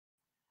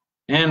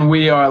And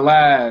we are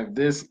live.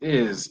 This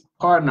is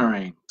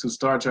partnering to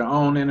start your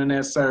own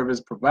internet service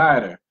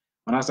provider.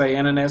 When I say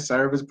internet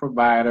service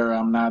provider,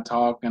 I'm not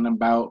talking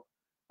about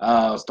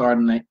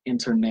starting an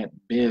internet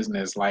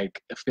business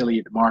like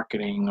affiliate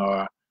marketing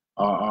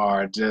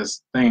or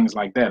just things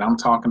like that. I'm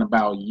talking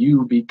about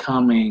you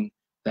becoming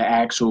the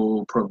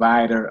actual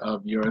provider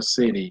of your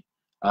city,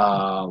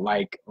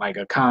 like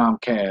a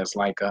Comcast,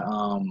 like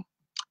a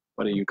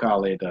what do you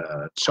call it,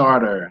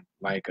 Charter,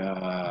 like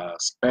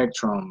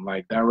Spectrum,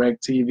 like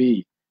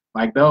DirecTV,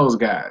 like those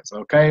guys,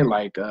 okay?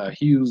 Like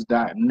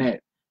Hughes.net.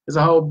 There's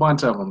a whole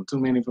bunch of them, too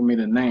many for me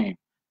to name.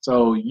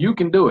 So you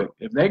can do it.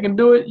 If they can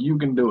do it, you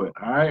can do it,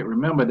 all right?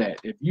 Remember that.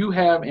 If you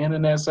have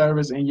internet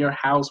service in your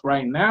house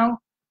right now,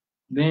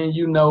 then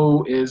you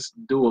know it's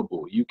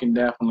doable. You can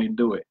definitely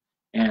do it.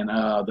 And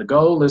the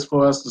goal is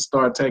for us to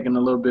start taking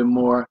a little bit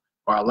more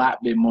or a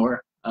lot bit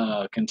more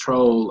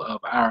control of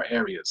our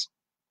areas,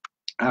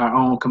 our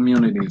own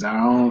communities,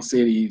 our own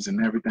cities,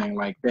 and everything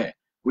like that.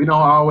 We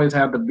don't always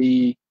have to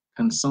be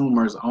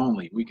consumers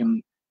only. We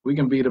can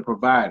be the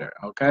provider.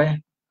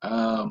 Okay.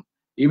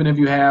 Even if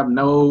you have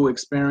no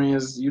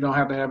experience, you don't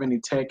have to have any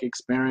tech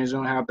experience. You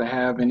don't have to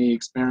have any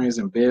experience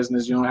in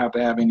business. You don't have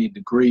to have any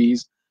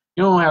degrees.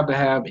 You don't have to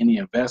have any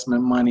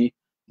investment money.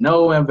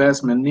 No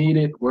investment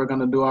needed. We're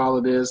going to do all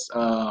of this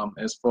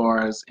as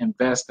far as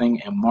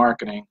investing and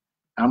marketing.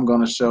 I'm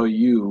going to show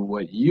you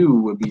what you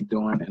would be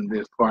doing in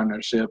this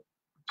partnership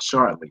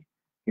shortly.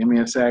 Give me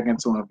a second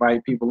to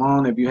invite people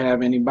on. If you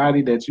have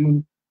anybody that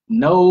you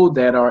know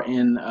that are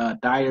in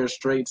dire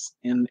straits,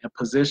 in a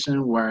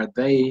position where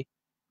they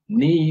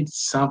need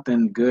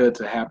something good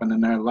to happen in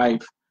their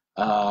life,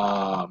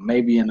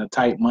 maybe in a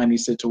tight money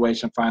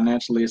situation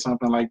financially or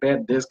something like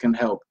that, this can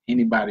help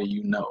anybody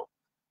you know.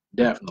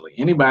 Definitely.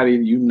 Anybody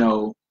you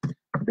know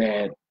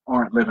that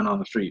aren't living on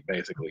the street,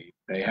 basically.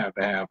 They have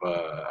to have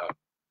a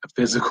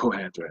physical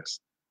address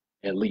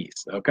at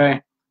least. Okay.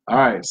 All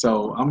right.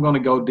 So I'm going to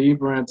go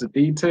deeper into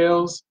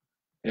details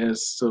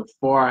as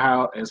far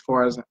as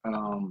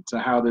to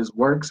how this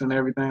works and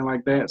everything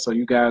like that. So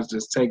you guys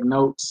just take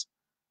notes,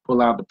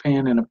 pull out the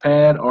pen and a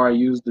pad, or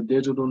use the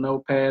digital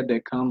notepad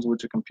that comes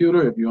with your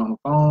computer. If you're on the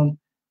phone,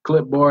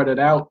 clipboard it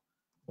out,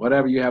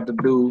 whatever you have to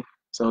do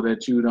so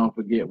that you don't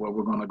forget what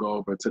we're going to go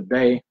over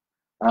today.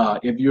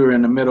 If you're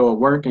in the middle of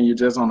work and you're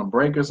just on a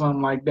break or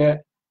something like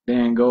that,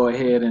 then go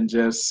ahead and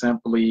just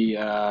simply,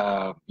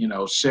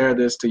 share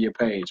this to your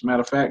page.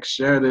 Matter of fact,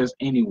 share this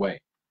anyway.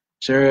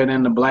 Share it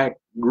in the black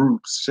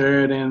groups.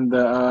 Share it in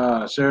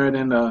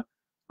the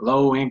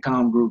low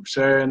income groups.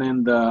 Share it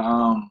in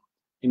the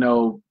you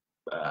know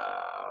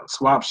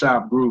swap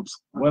shop groups.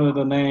 What are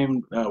the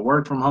name?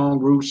 Work from home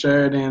groups.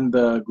 Share it in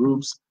the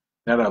groups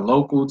that are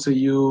local to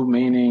you,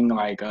 meaning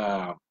like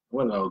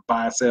what are those,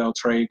 buy sell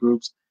trade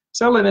groups.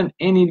 Sell it in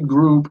any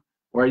group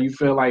where you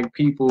feel like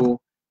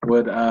people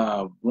would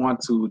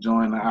want to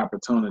join the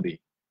opportunity.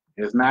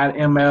 It's not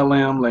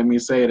MLM. Let me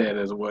say that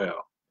as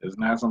well. It's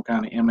not some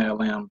kind of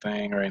MLM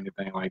thing or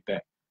anything like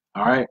that.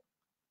 All right.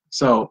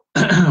 So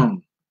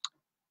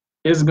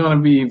it's going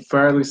to be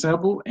fairly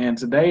simple. And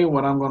today,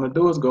 what I'm going to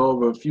do is go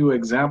over a few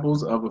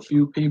examples of a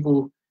few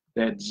people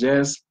that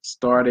just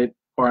started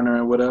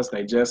partnering with us.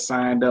 They just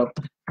signed up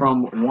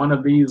from one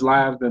of these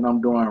lives that I'm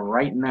doing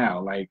right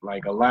now, like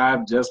a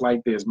live just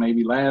like this.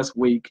 Maybe last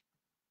week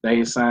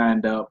they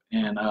signed up,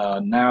 and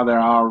now they're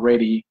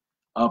already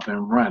up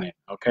and running.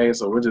 Okay,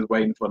 so we're just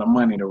waiting for the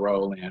money to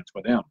roll in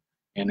for them,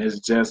 and it's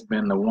just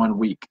been the 1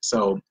 week.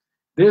 So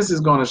this is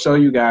going to show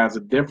you guys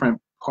a different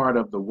part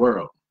of the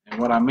world. And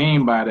what I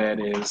mean by that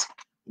is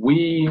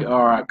we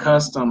are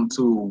accustomed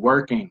to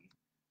working,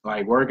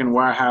 like working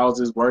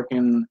warehouses,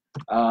 working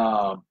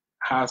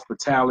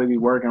hospitality,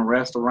 working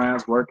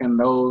restaurants, working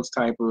those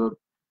type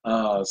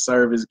of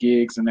service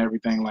gigs and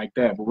everything like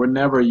that. But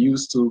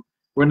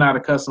we're not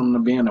accustomed to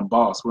being a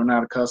boss. We're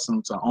not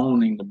accustomed to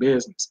owning the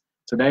business.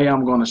 Today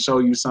I'm going to show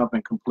you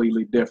something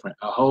completely different.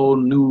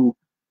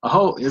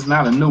 It's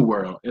not a new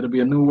world. It'll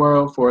be a new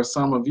world for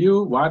some of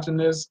you watching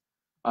this.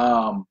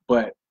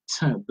 But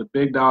the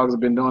big dogs have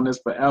been doing this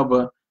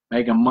forever,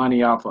 making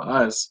money off of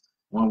us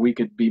when we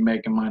could be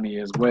making money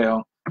as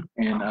well,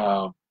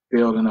 and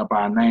building up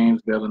our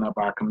names, building up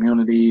our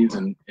communities,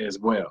 and as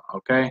well.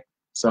 Okay,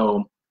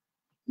 so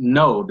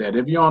know that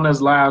if you're on this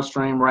live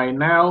stream right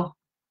now,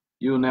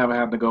 you'll never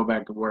have to go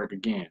back to work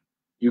again.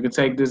 You can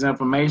take this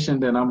information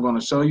that I'm going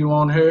to show you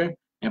on here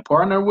and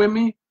partner with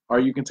me, or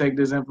you can take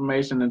this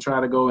information and try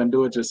to go and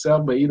do it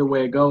yourself. But either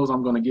way it goes,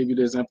 I'm going to give you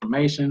this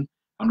information.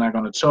 I'm not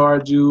going to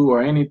charge you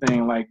or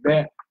anything like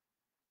that.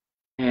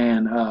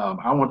 And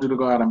I want you to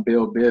go out and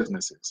build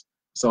businesses.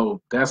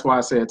 So that's why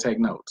I said take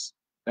notes.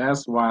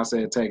 That's why I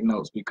said take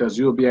notes, because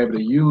you'll be able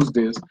to use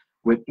this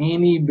with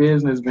any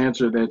business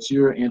venture that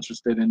you're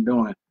interested in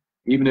doing.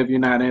 Even if you're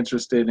not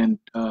interested in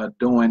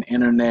doing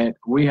internet,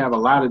 we have a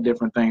lot of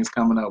different things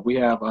coming up. We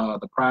have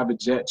the private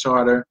jet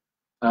charter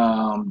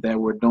that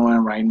we're doing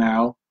right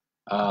now.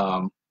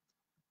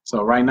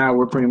 So right now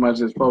we're pretty much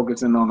just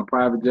focusing on the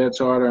private jet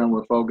charter, and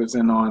we're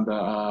focusing on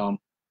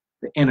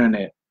the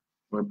internet.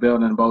 We're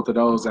building both of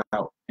those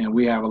out, and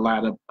we have a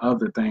lot of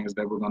other things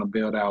that we're going to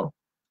build out,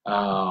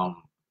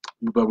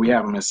 but we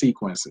have them in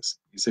sequences.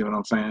 You see what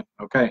I'm saying?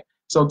 Okay.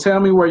 So tell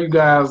me where you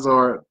guys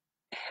are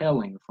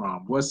hailing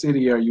from. What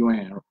city are you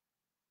in?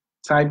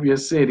 Type your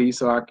city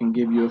so I can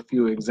give you a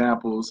few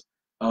examples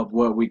of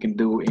what we can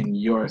do in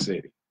your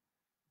city.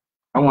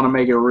 I want to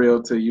make it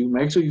real to you.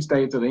 Make sure you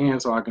stay to the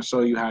end so I can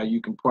show you how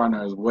you can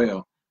partner as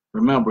well.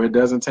 Remember, it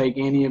doesn't take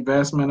any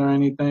investment or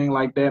anything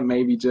like that.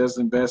 Maybe just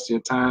invest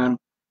your time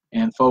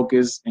and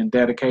focus and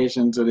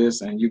dedication to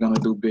this, and you're going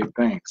to do big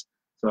things.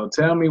 So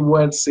tell me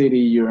what city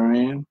you're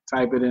in.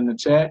 Type it in the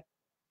chat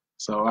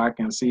so I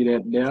can see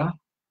that there.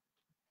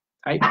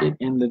 Type it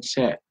in the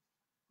chat.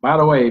 By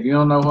the way, if you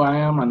don't know who I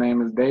am, my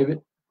name is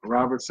David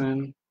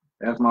Robertson.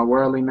 That's my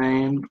worldly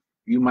name.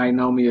 You might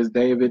know me as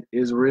David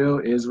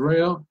Israel.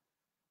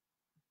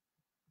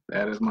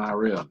 That is my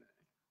real name.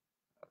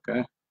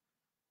 Okay.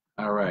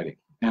 All righty.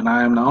 And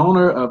I am the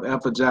owner of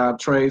FigurE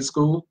Trade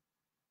School.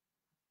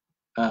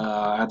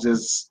 I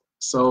just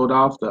sold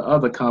off the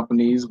other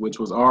companies, which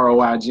was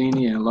ROI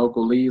Genie and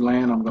Local Lead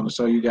Land. I'm going to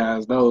show you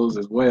guys those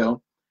as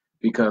well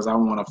because I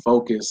want to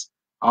focus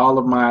all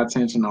of my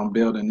attention on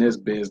building this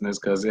business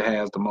because it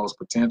has the most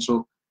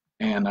potential,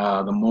 and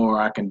the more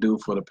I can do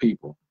for the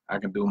people. I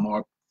can do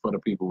more for the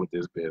people with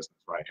this business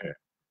right here.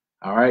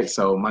 All right,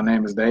 so my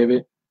name is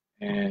David,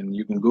 and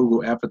you can Google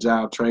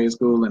FigurE Trade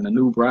School in the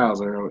new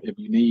browser if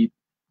you need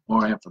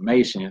more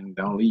information.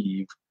 Don't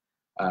leave.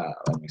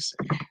 Let me see.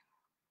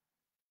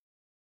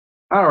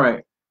 All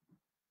right,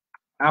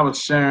 I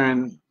was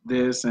sharing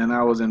this and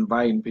I was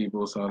inviting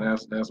people, so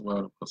that's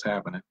what was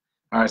happening.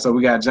 All right, so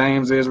we got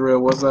James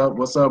Israel. What's up?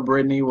 What's up,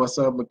 Brittany? What's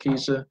up,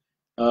 Lakeisha?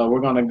 We're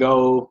gonna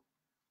go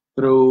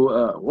through.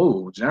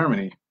 Whoa,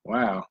 Germany.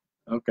 Wow.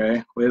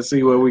 Okay, let's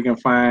see what we can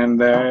find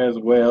there as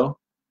well.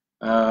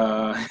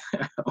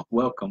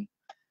 Welcome.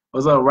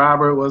 What's up,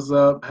 Robert? What's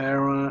up,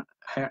 Haran?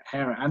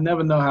 I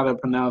never know how to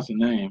pronounce your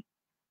name.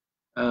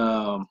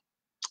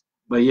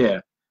 But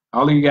yeah,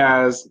 all of you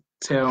guys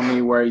tell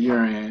me where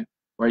you're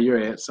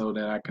at, so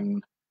that I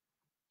can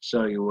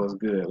show you what's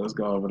good. Let's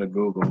go over to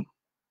Google.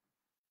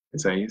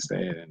 It's how you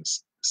say it in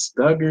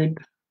Stuttgart,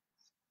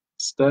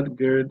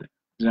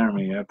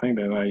 Germany. I think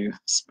that's how you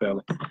spell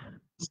it.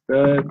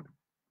 Stuttgart,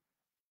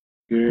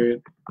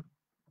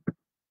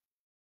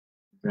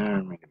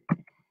 Germany.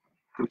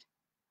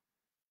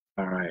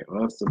 All right,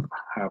 what's the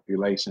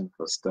population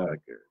for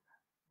Stuttgart?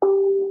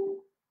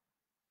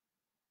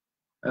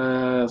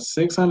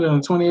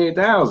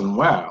 628,000.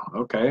 Wow.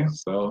 Okay,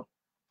 so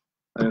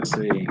let's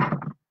see.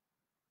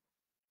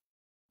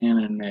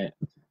 Internet.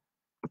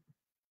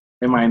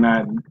 They might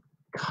not.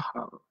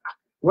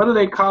 What do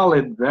they call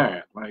it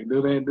there? Like,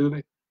 do they?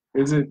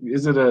 Is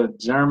it a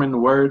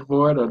German word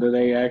for it, or do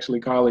they actually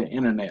call it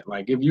internet?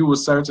 Like, if you were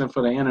searching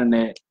for the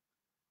internet,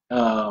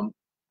 um,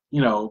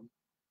 you know,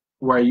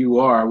 where you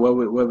are, what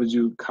would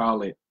you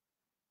call it?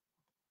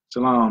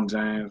 Shalom,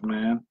 James,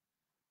 man.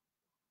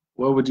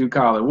 What would you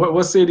call it?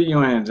 What city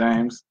you in,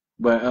 James?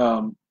 But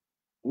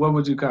what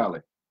would you call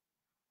it?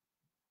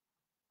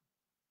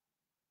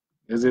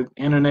 Is it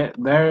internet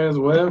there as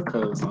well?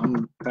 Because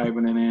I'm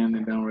typing it in,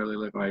 it don't really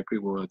look like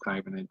people are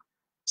typing it,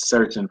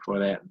 searching for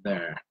that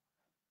there.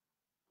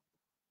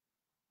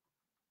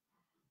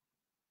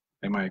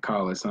 They might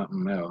call it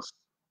something else.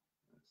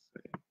 Let's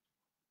see.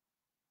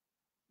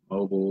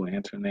 Mobile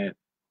internet.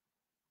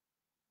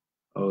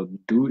 Oh,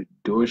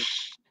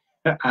 Dush.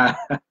 I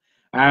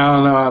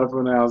don't know how to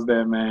pronounce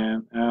that,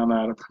 man. I don't know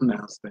how to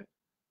pronounce that.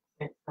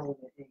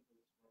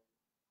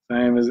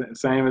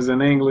 Same as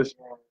in English.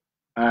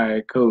 All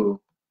right,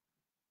 cool.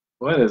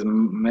 What is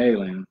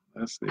Malin?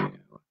 Let's see.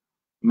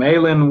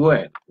 Malin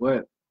what?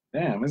 What?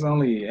 Damn, it's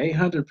only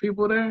 800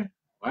 people there.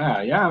 Wow,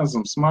 y'all in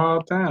some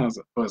small towns.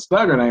 But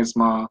Stuttgart ain't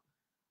small,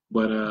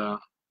 but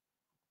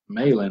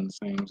Malin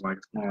seems like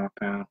a small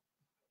town.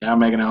 Y'all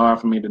making it hard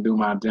for me to do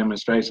my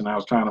demonstration. I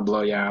was trying to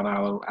blow y'all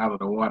out of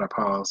the water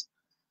pause.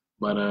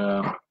 But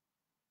all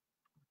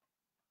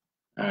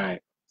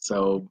right.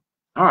 So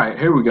all right,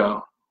 here we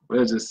go.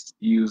 We'll just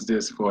use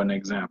this for an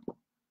example.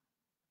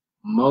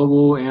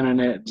 Mobile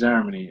internet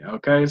Germany.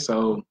 Okay,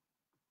 so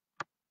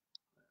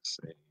let's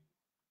see.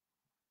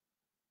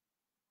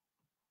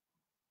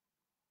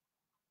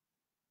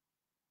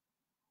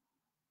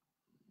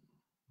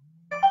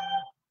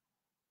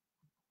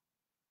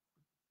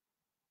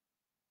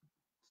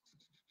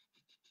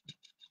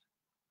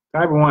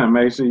 Type of one.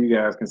 Make sure you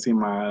guys can see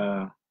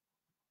my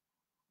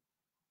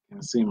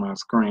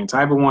screen.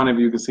 Type of one if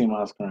you can see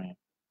my screen.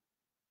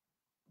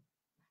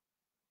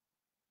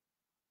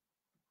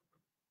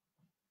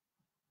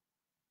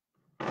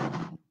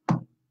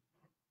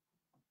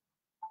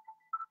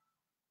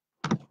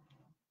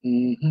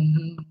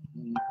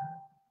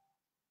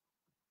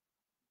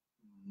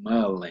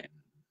 Mullen.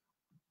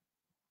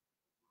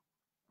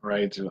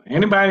 Rachel.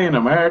 Anybody in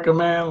America,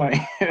 man?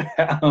 Like,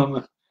 I don't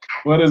know.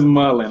 What is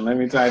Mullen? Let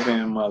me type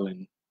in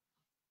Mullen.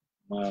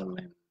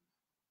 Mullen.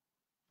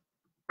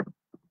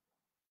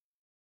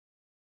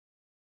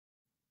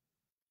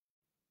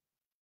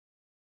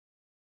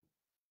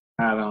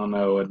 I don't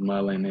know what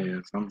mulling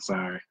is. I'm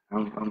sorry.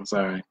 I'm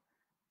sorry.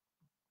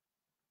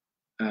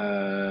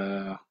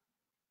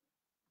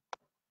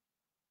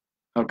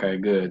 Okay,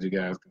 good. You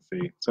guys can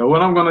see. So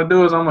what I'm gonna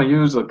do is I'm gonna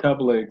use a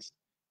couple of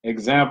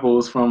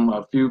examples from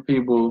a few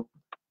people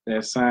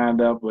that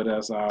signed up with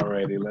us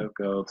already. Let's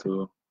go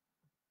to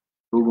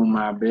Google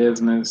My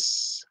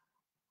Business.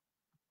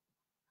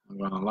 I'm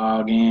gonna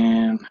log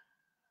in.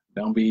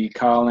 Don't be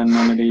calling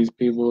none of these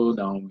people.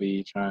 Don't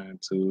be trying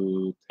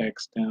to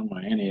text them or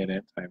any of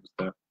that type of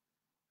stuff.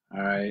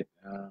 All right.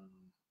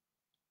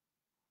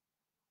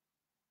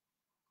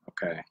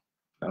 Okay.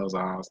 Those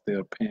are all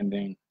still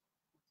pending.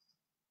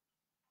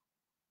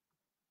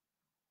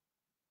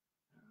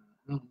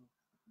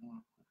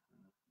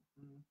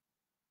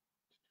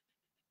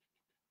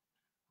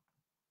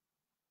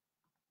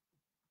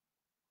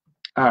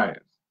 All right.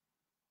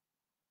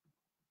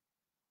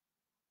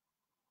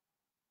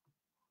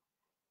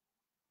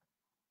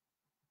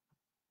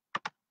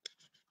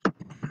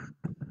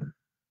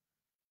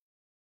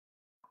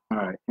 All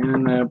right.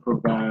 Internet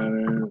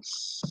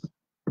providers,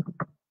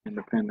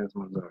 Independence,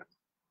 Missouri.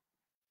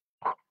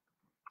 All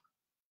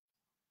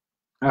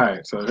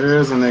right. So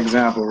here's an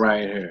example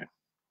right here.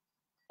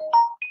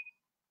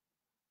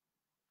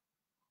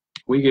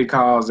 We get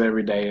calls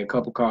every day, a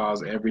couple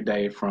calls every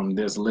day from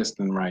this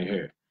listing right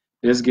here.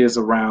 This gets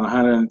around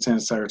 110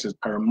 searches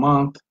per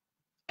month.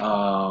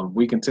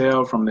 We can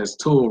tell from this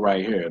tool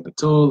right here. The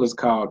tool is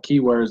called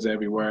Keywords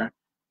Everywhere.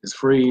 It's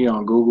free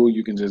on Google.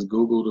 You can just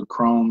Google the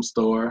Chrome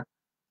store,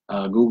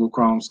 Google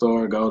Chrome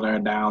store, go there,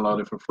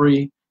 download it for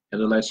free.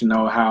 It'll let you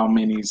know how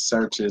many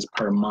searches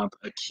per month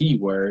a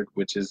keyword,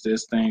 which is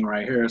this thing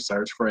right here,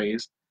 search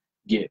phrase,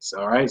 gets.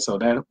 All right, so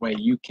that way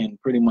you can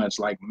pretty much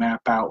like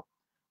map out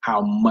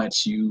how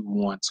much you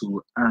want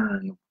to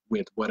earn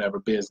with whatever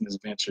business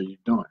venture you're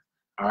doing.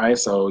 All right,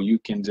 so you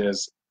can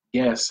just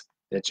guess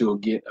that you'll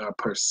get a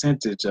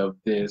percentage of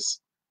this,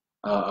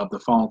 of the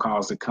phone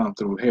calls that come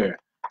through here,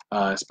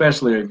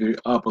 especially if you're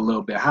up a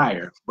little bit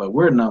higher. But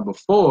we're number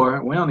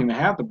 4. We don't even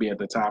have to be at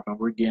the top, and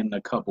we're getting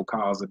a couple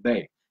calls a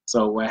day.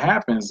 So what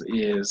happens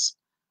is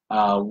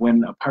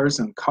when a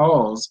person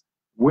calls,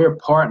 we're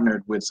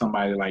partnered with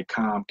somebody like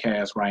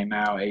Comcast right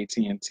now,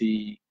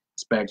 AT&T,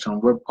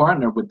 Spectrum. We're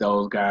partnered with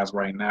those guys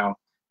right now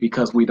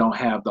because we don't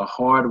have the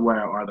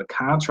hardware or the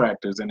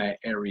contractors in that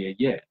area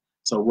yet.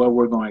 So what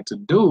we're going to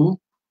do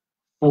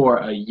for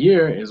a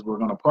year is we're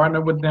going to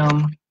partner with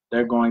them.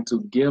 They're going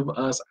to give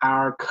us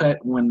our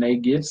cut when they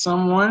get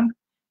someone,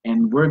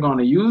 and we're going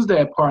to use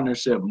that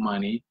partnership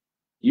money.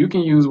 You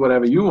can use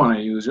whatever you want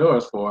to use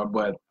yours for,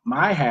 but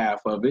my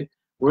half of it,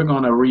 we're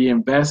going to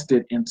reinvest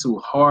it into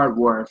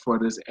hardware for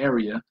this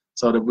area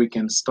so that we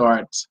can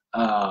start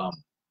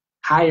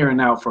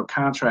hiring out for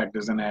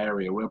contractors in the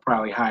area. We'll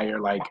probably hire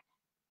like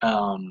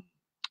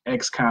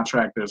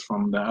ex-contractors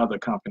from the other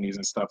companies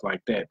and stuff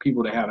like that,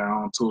 people that have their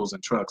own tools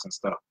and trucks and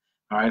stuff.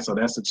 All right, so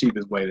that's the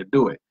cheapest way to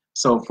do it.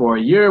 So for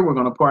a year, we're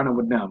going to partner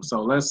with them.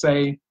 So let's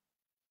say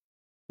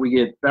we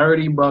get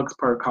 $30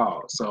 per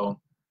call. So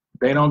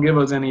they don't give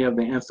us any of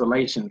the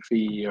installation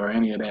fee or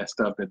any of that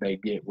stuff that they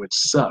get, which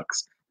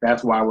sucks.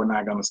 That's why we're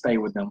not going to stay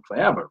with them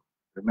forever.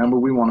 Remember,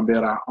 we want to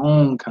build our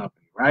own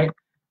company, right?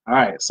 All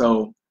right,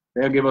 so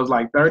they'll give us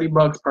like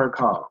 $30 per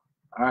call.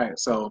 All right,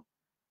 so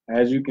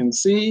as you can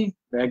see,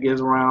 that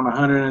gives around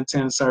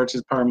 110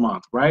 searches per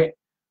month, right?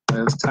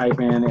 Let's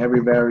type in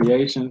every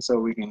variation so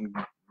we can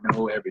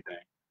know everything.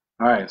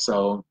 All right,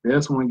 so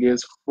this one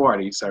gets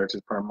 40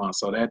 searches per month.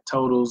 So that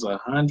totals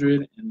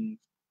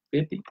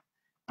 150.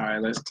 All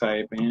right, let's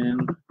type in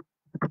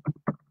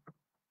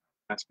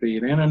high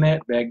speed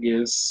internet.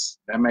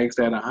 That makes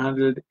that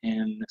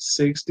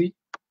 160.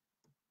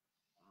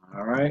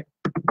 All right.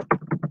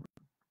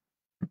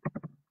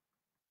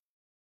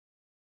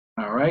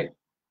 All right.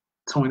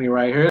 20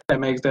 right here. That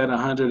makes that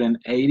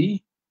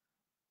 180.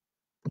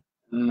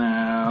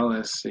 Now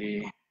let's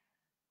see.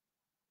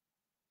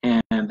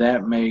 And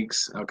that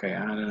makes, okay,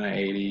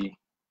 180.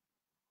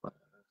 All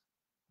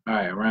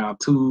right, around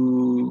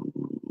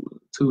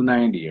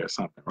 290 or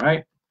something,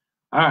 right?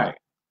 All right,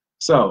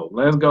 so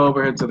let's go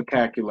over here to the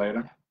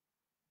calculator.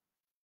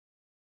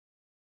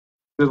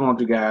 Just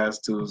want you guys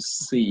to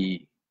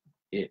see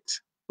it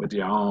with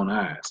your own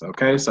eyes,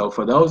 okay? So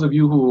for those of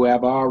you who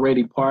have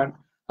already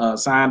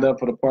signed up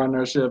for the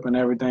partnership and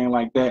everything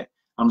like that,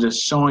 I'm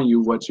just showing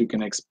you what you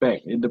can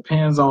expect. It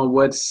depends on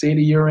what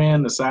city you're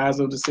in, the size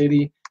of the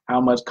city, how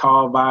much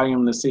call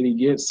volume the city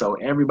gets, so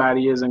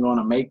everybody isn't going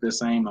to make the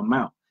same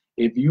amount.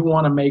 If you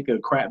want to make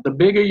the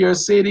bigger your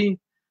city,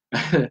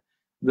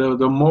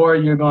 the more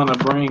you're going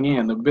to bring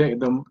in. The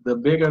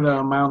bigger the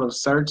amount of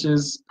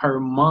searches per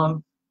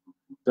month,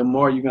 the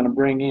more you're going to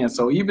bring in.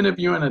 So even if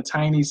you're in a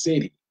tiny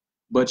city,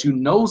 but you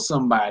know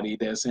somebody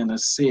that's in a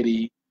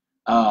city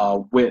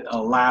with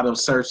a lot of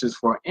searches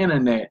for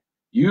internet,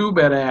 you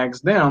better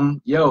ask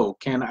them, yo,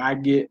 can I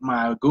get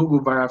my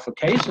Google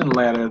verification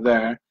letter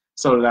there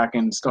so that I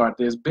can start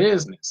this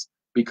business?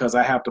 Because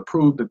I have to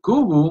prove to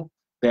Google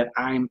that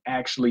I'm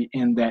actually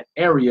in that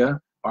area,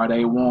 or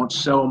they won't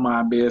show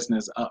my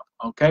business up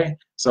Okay,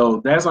 so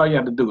that's all you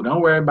have to do.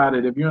 Don't worry about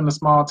it. If you're in a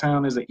small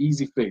town, it's an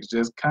easy fix.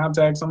 Just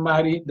contact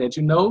somebody that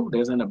you know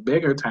that's in a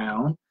bigger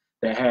town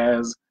that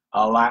has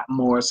a lot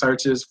more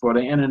searches for the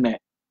internet.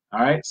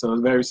 All right, so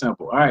it's very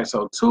simple. All right,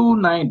 so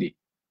 290.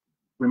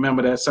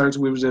 Remember that search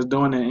we was just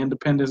doing in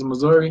Independence,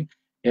 Missouri?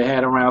 It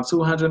had around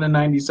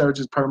 290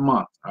 searches per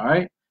month. All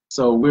right,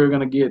 so we're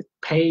gonna get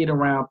paid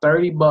around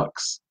 30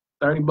 bucks,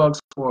 30 bucks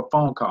for a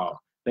phone call.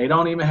 They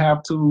don't even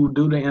have to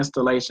do the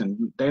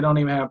installation. They don't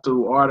even have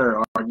to order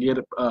or get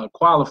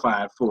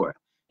qualified for it.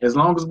 As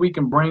long as we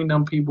can bring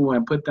them people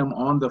and put them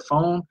on the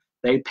phone,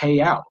 they pay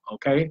out,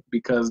 okay?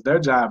 Because their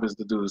job is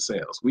to do the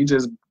sales. We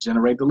just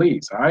generate the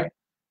leads, all right?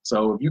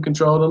 So if you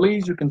control the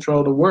leads, you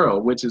control the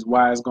world, which is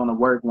why it's going to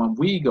work when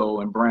we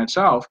go and branch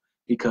off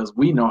because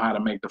we know how to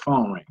make the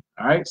phone ring,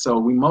 all right? So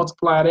we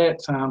multiply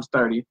that times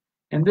 30,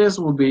 and this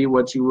will be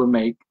what you will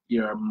make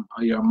your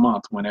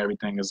month when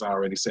everything is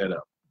already set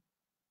up.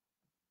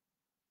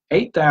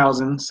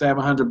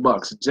 8,700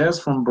 bucks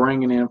just from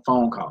bringing in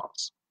phone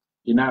calls.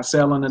 You're not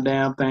selling a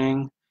damn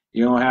thing.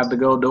 You don't have to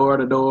go door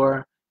to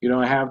door. You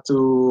don't have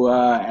to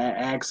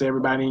ask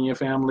everybody in your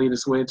family to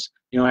switch.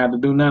 You don't have to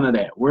do none of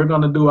that. We're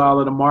going to do all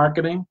of the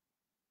marketing.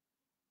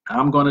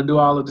 I'm going to do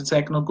all of the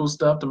technical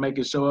stuff to make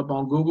it show up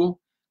on Google.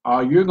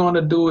 All you're going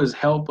to do is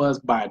help us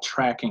by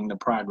tracking the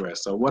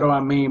progress. So what do I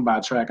mean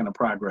by tracking the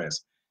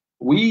progress?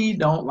 We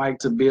don't like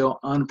to build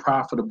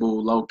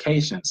unprofitable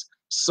locations.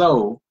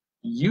 So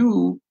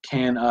you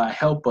can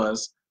help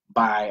us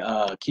by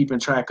keeping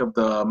track of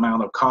the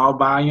amount of call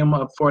volume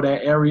for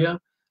that area,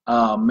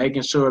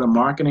 making sure the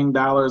marketing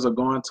dollars are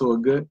going to a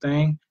good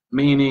thing,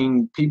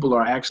 meaning people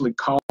are actually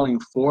calling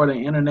for the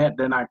internet.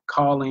 They're not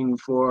calling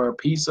for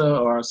pizza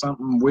or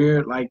something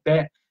weird like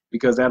that,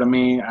 because that'll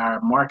mean our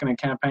marketing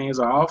campaigns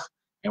are off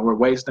and we're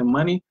wasting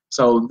money.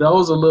 So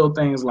those are little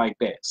things like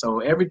that.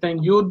 So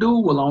everything you'll do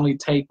will only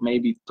take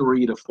maybe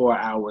 3 to 4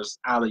 hours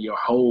out of your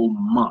whole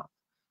month.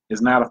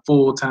 It's not a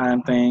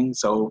full-time thing,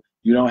 so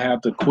you don't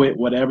have to quit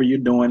whatever you're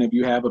doing. If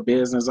you have a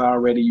business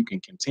already, you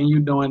can continue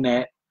doing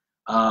that.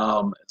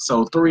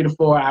 So 3 to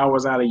 4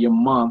 hours out of your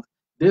month,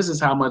 this is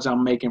how much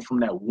I'm making from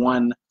that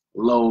one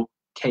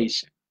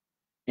location.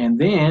 And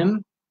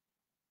then,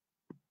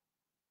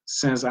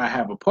 since I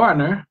have a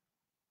partner,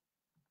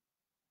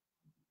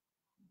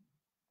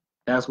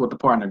 that's what the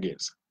partner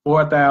gets.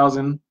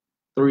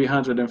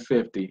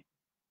 4,350,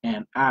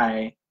 and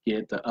I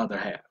get the other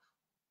half.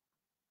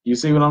 You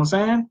see what I'm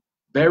saying?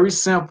 Very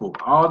simple.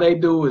 All they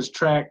do is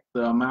track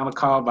the amount of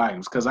call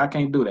volumes, because I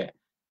can't do that.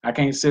 I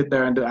can't sit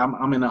there and do.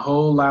 I'm in a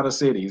whole lot of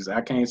cities.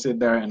 I can't sit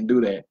there and do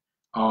that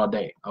all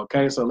day.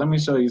 Okay, so let me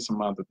show you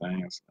some other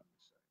things.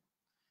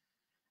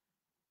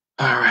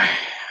 All right.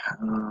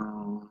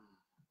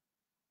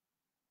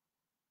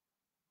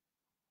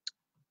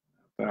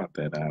 Thought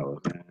that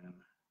out, man.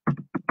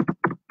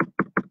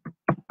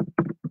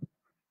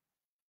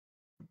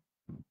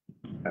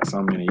 Got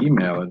so many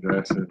email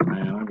addresses,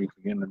 man. I'll be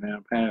forgetting the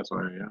damn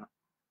password, y'all.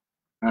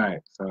 All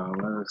right, so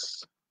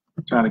let's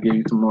try to give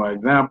you some more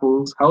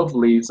examples.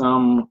 Hopefully,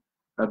 some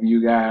of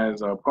you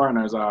guys are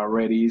partners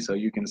already, so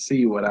you can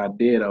see what I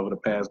did over the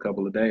past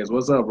couple of days.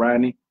 What's up,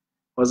 Rodney?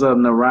 What's up,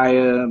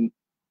 Naraya?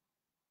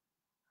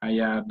 How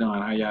y'all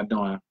doing? How y'all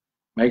doing?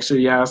 Make sure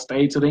y'all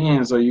stay to the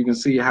end so you can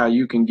see how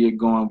you can get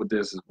going with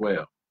this as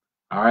well.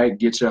 All right,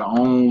 get your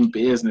own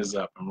business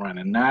up and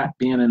running, not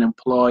being an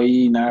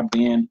employee, not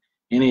being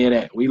any of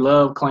that. We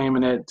love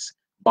claiming that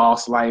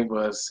boss life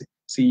or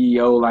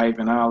CEO life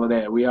and all of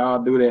that. We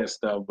all do that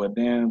stuff, but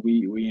then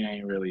we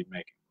ain't really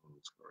making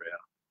moves for real.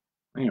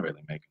 We ain't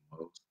really making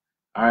moves.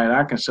 All right,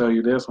 I can show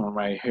you this one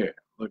right here.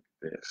 Look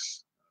at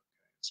this.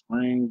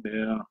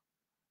 Springdale,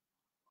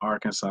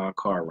 Arkansas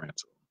car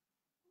rental.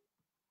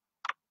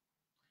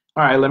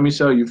 All right, let me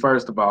show you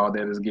first of all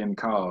that it's getting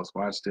calls.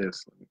 Watch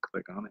this. Let me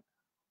click on it.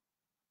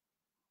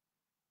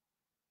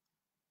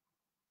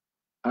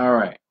 All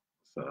right,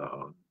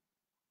 so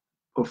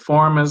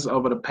performance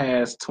over the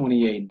past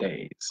 28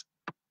 days.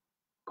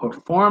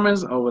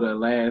 Performance over the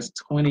last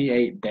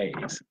 28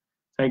 days.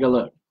 Take a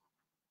look.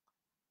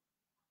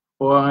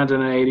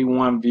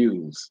 481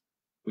 views.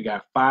 We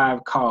got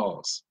 5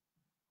 calls.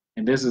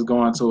 And this is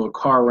going to a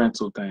car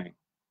rental thing.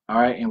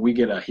 All right, and we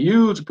get a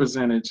huge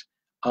percentage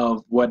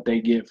of what they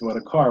get for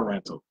the car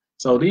rental.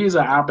 So these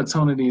are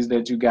opportunities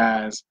that you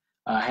guys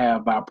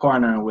have by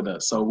partnering with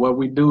us. So what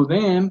we do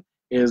then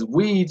is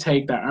we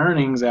take the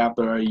earnings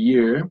after a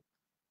year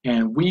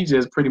and we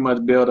just pretty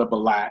much build up a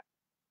lot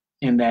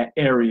in that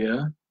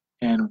area,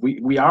 and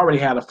we already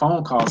had the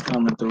phone calls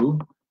coming through,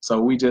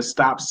 so we just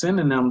stopped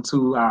sending them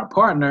to our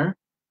partner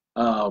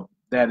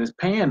that is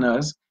paying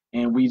us,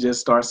 and we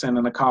just start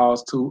sending the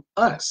calls to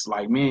us.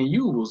 Like me and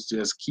you will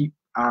just keep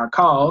our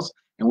calls,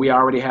 and we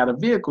already have the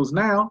vehicles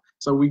now,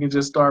 so we can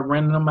just start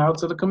renting them out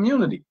to the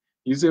community.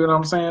 You see what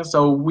I'm saying?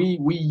 So we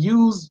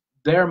use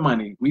their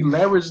money, we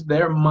leverage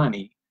their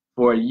money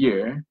for a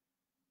year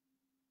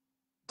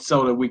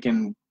so that we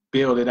can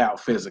build it out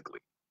physically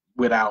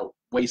without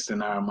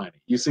wasting our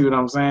money. You see what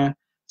I'm saying?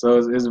 So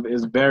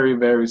it's very,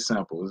 very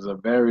simple. It's a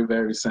very,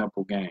 very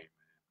simple game.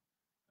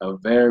 A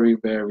very,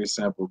 very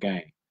simple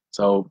game.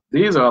 So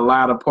these are a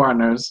lot of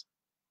partners.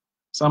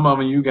 Some of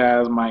them you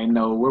guys might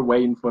know. We're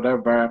waiting for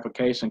their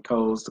verification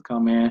codes to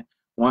come in.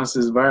 Once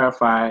it's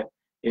verified,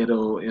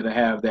 it'll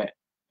have that.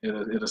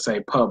 It'll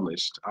say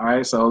published. All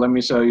right. So let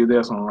me show you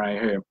this one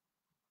right here.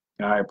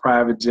 All right.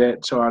 Private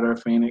jet charter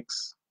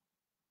Phoenix.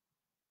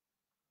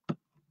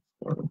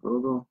 Go to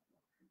Google.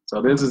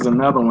 So this is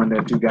another one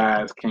that you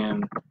guys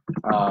can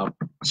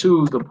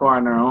choose to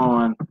partner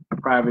on,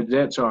 private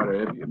jet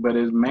charter, but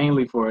it's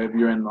mainly for if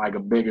you're in like a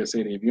bigger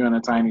city. If you're in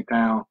a tiny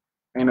town,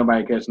 ain't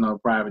nobody catching no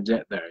private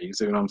jet there. You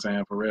see what I'm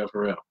saying? For real,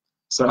 for real.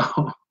 So,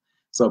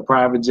 so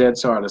private jet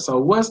charter. So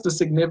what's the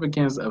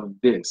significance of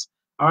this?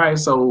 All right,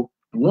 so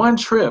one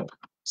trip,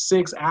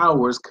 6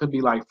 hours, could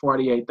be like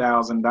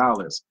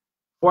 $48,000.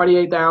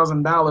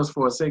 $48,000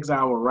 for a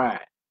 6-hour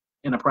ride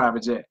in a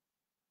private jet.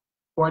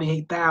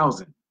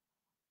 48,000.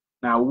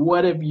 Now,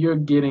 what if you're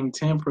getting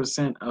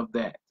 10% of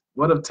that?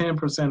 What if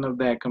 10% of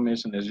that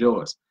commission is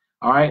yours?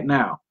 All right,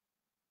 now,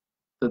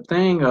 the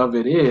thing of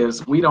it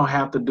is we don't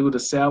have to do the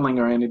selling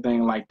or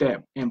anything like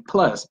that. And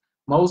plus,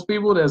 most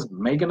people that's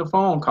making a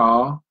phone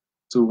call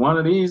to one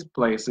of these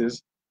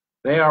places,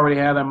 they already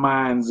have their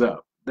minds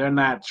up. They're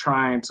not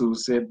trying to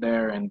sit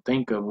there and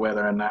think of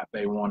whether or not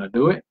they want to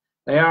do it.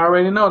 They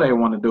already know they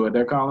want to do it.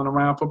 They're calling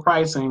around for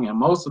pricing, and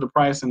most of the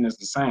pricing is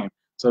the same.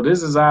 So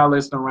this is our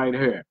listing right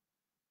here.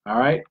 All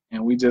right,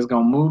 and we just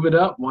gonna move it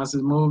up. Once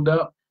it's moved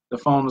up, the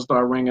phone will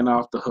start ringing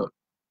off the hook.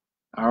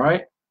 All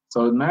right,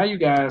 so now you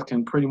guys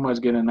can pretty much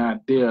get an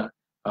idea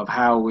of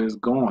how it's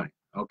going.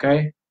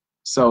 Okay,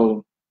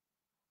 so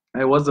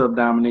hey, what's up,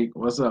 Dominique?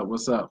 What's up?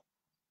 What's up?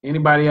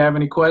 Anybody have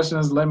any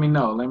questions? Let me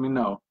know. Let me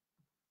know.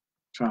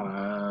 Trying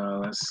to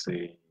let's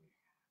see.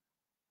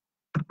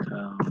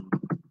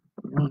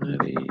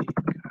 Community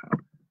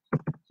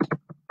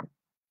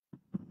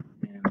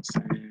and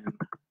send.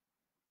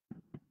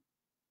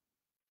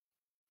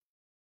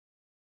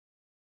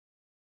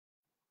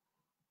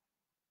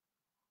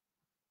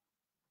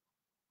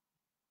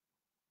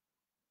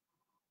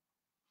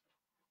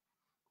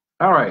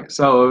 All right,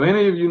 so if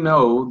any of you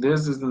know,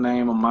 this is the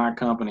name of my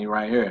company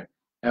right here,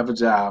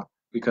 FigurE,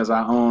 because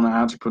I own an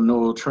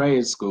entrepreneurial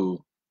trade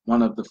school,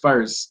 one of the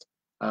first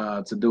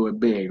to do it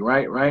big,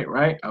 right?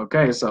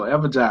 Okay, so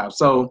FigurE.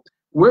 So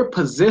we're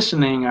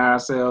positioning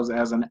ourselves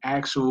as an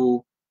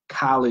actual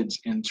college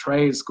and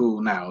trade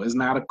school now. It's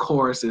not a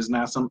course, it's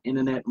not some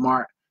internet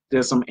mark,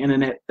 there's some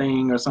internet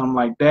thing or something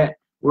like that.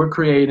 We're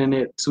creating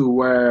it to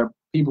where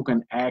people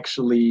can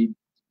actually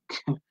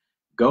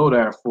go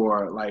there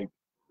for like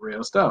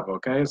real stuff.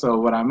 Okay, so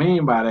what I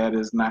mean by that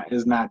is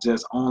not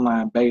just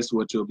online based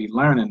what you'll be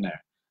learning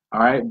there. All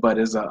right, but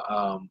it's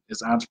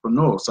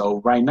entrepreneurial. So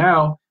right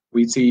now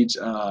we teach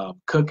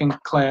cooking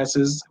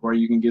classes where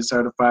you can get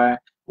certified.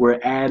 We're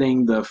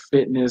adding the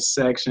fitness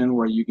section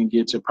where you can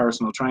get your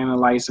personal trainer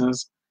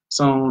license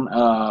soon.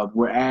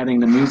 We're adding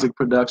the music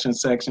production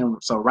section.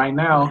 So right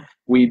now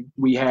we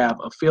have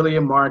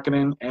affiliate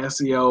marketing,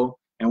 SEO,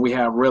 and we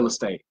have real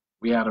estate.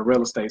 We have a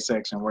real estate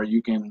section where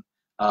you can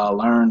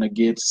learn to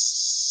get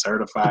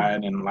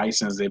certified and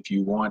licensed if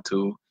you want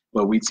to.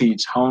 But we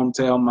teach home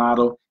tail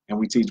model and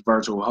we teach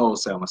virtual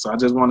wholesaling. So I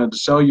just wanted to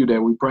show you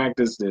that we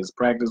practice this,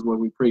 practice what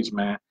we preach,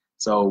 man.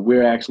 So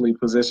we're actually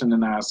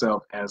positioning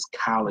ourselves as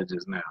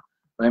colleges now.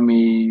 Let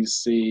me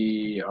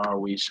see, are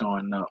we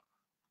showing up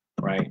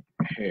right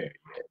here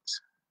yet?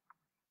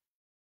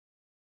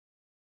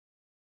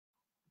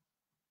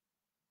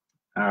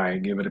 All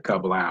right, give it a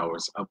couple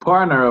hours. A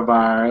partner of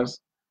ours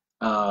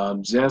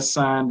just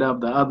signed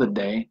up the other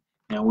day,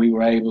 and we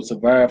were able to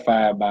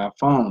verify it by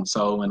phone.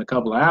 So in a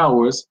couple of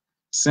hours,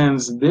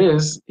 since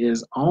this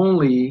is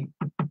only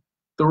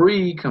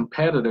 3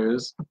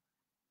 competitors,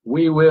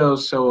 we will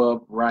show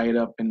up right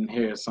up in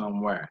here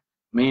somewhere.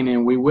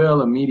 Meaning we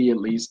will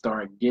immediately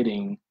start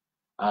getting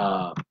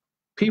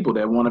people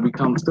that want to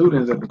become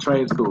students at the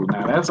trade school.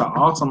 Now that's an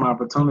awesome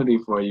opportunity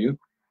for you.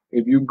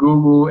 If you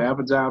Google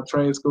FigurE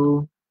Trade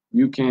School,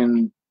 you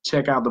can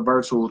check out the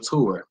virtual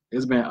tour.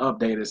 It's been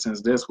updated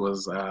since this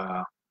was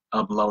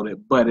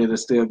uploaded, but it'll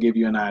still give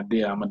you an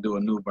idea. I'm gonna do a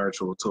new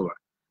virtual tour.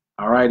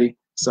 Alrighty,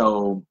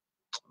 so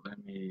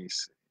let me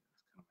see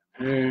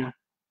here.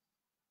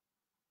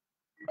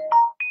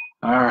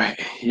 All right,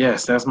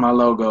 yes, that's my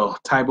logo.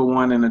 Type a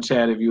 1 in the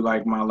chat if you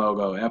like my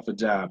logo.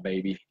 FigurE,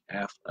 baby,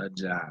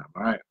 FigurE.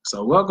 All right,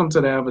 so welcome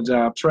to the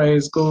FigurE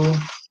Trade School.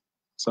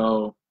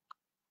 So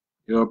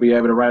you'll be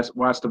able to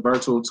watch the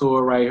virtual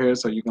tour right here,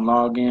 so you can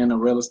log in to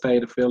real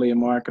estate, affiliate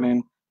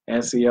marketing,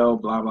 SEO,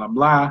 blah, blah,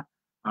 blah.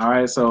 All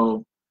right,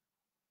 so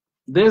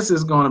this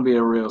is going to be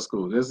a real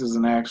school. This is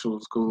an actual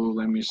school.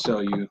 Let me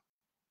show you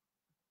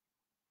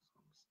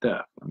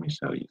stuff. Let me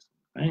show you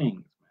some things,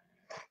 man.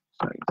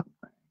 Show you some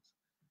things.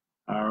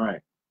 All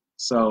right,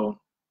 so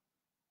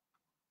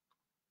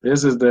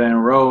this is the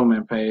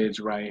enrollment page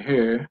right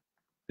here.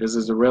 This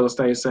is the real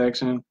estate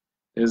section.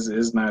 This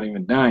is not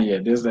even done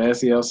yet. This is the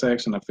SEO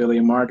section,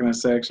 affiliate marketing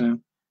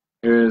section.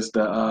 Here's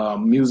the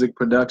music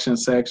production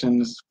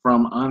sections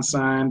from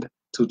unsigned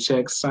to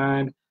checks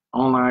signed.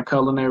 online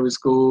culinary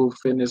school,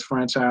 fitness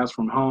franchise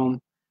from home.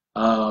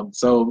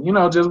 So, you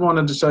know, just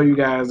wanted to show you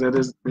guys that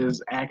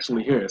is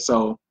actually here.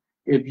 So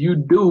if you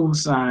do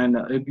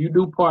if you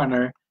do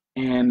partner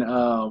and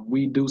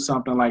we do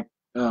something like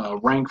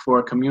rank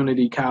for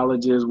community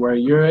colleges where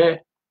you're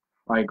at,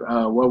 like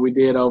what we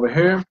did over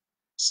here,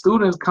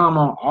 students come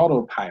on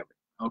autopilot,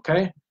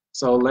 okay?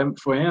 So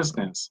for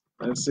instance,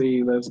 let's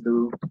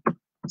do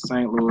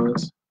St.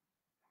 Louis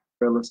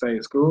Real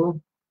Estate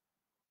School.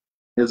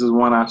 This is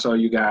one I show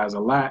you guys a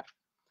lot.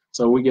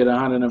 So we get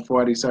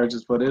 140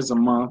 searches for this a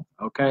month,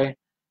 okay?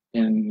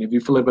 And if you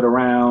flip it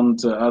around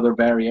to other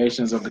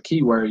variations of the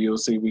keyword, you'll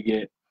see we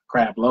get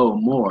crap load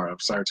more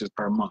of searches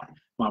per month.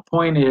 My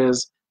point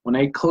is, when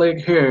they click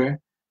here,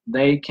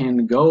 they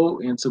can go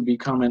into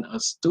becoming a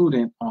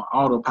student on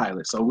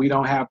autopilot. So we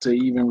don't have to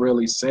even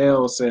really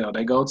sell.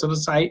 They go to the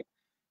site,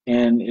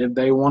 and if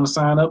they want to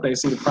sign up, they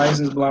see the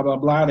prices, blah, blah,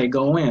 blah, they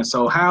go in.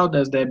 So how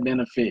does that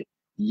benefit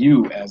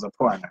you as a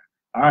partner?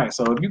 All right,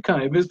 so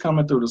if it's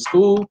coming through the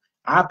school,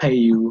 I pay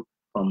you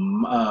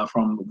from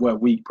what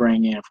we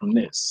bring in from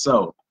this.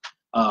 So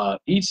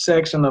each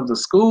section of the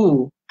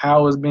school,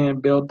 how it's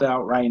being built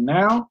out right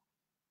now,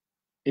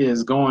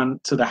 is going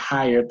to the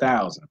higher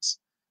thousands.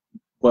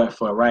 But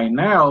for right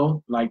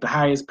now, like the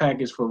highest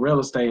package for real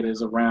estate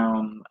is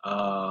around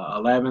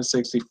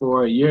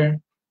 1164 a year.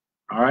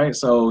 All right,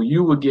 so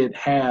you would get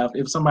half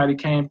if somebody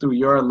came through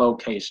your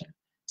location.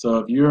 So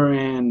if you're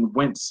in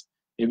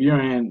if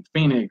you're in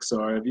Phoenix,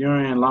 or if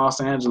you're in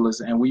Los Angeles,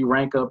 and we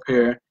rank up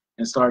here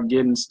and start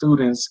getting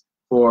students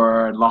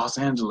for Los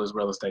Angeles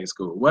Real Estate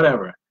School,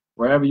 whatever,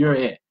 wherever you're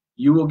at,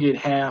 you will get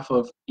half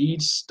of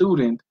each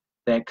student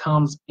that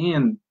comes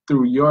in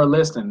through your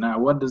listing. Now,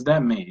 what does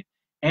that mean?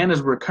 And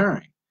it's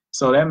recurring.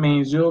 So that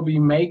means you'll be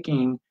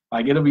making,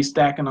 like, it'll be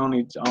stacking on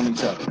each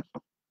other.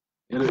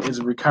 It's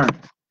recurring.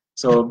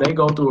 So if they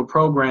go through a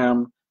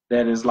program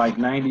that is like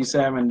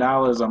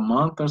 $97 a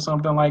month or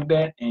something like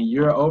that, and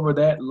you're over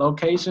that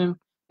location,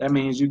 that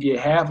means you get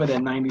half of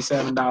that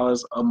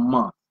 $97 a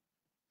month,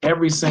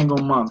 every single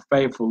month,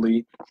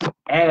 faithfully,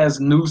 as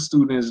new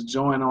students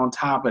join on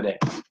top of that.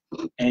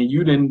 And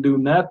you didn't do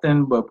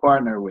nothing but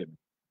partner with me.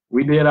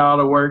 We did all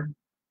the work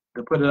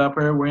to put it up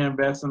here. We're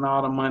investing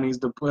all the monies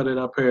to put it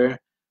up here.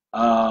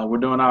 We're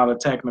doing all the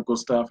technical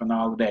stuff and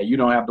all of that. You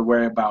don't have to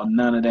worry about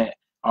none of that.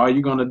 All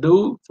you're going to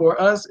do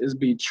for us is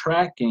be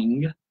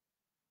tracking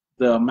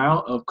the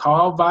amount of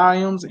call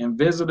volumes and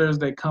visitors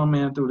that come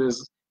in through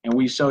this, and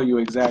we show you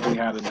exactly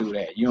how to do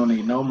that. You don't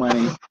need no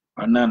money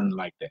or nothing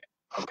like that,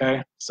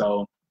 okay?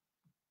 So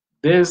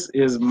this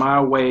is my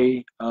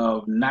way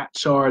of not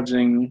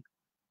charging.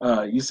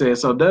 You said,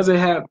 so does it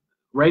have,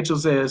 Rachel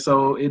says,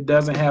 so it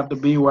doesn't have to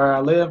be where I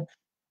live?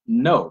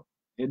 No,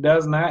 it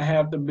does not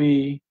have to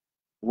be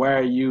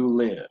where you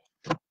live.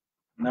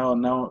 No,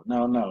 no,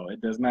 no, no. It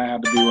does not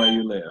have to be where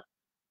you live.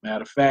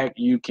 Matter of fact,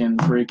 you can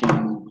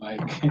freaking, like,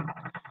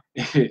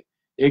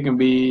 it can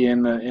be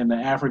in the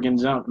African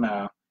junk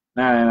now.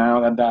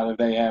 Now I doubt if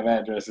they have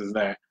addresses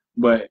there,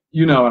 but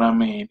you know what I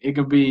mean. It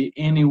could be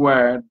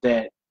anywhere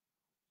that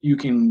you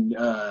can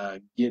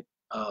get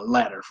a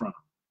letter from.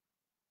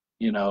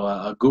 You know,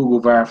 a Google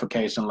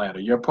verification letter.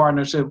 Your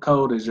partnership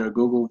code is your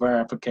Google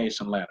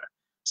verification letter.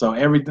 So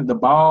everything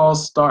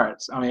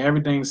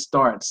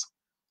starts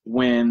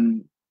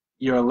when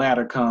your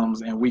ladder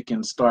comes, and we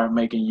can start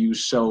making you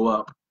show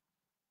up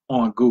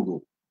on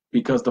Google,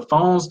 because the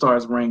phone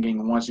starts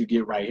ringing once you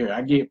get right here.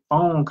 I get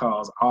phone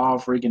calls all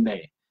freaking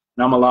day,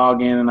 and I'm gonna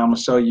log in and I'm gonna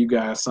show you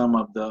guys some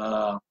of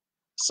the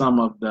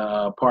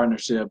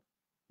partnership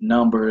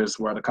numbers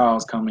where the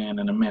calls come in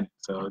a minute.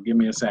 So give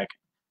me a second.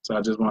 So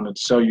I just wanted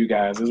to show you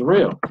guys it's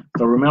real.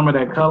 So remember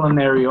that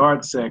culinary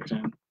arts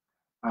section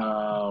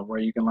where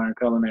you can learn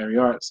culinary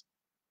arts.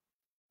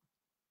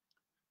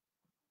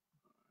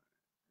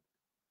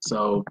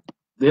 So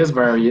this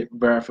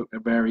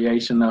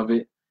variation of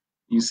it,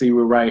 you see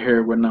we're right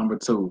here with number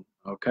 2,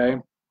 okay?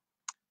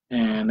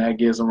 And that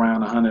gives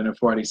around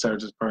 140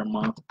 searches per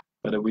month.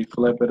 But if we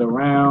flip it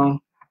around,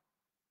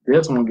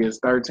 this one gets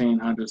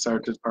 1,300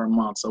 searches per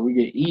month. So we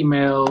get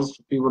emails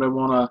for people that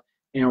want to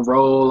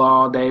enroll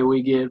all day.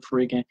 We get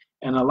freaking,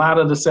 and a lot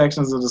of the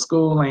sections of the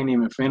school ain't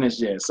even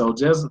finished yet. So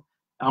just,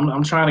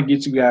 I'm trying to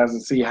get you guys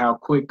to see how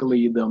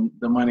quickly the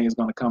money is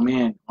going to come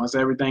in. Once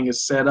everything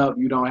is set up,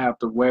 you don't have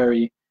to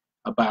worry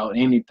about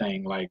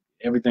anything. Like,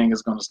 everything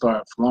is going to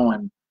start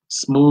flowing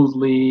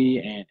smoothly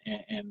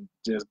and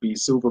just be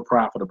super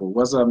profitable.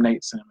 What's up,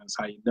 Nate Simmons?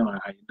 How you doing?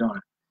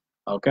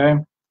 Okay.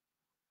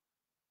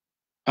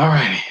 All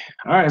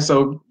right.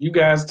 So you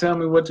guys tell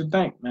me what you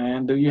think,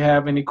 man. Do you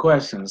have any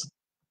questions?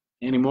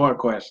 Any more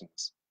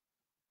questions?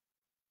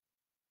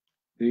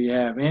 Do you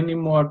have any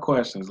more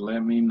questions?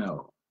 Let me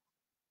know.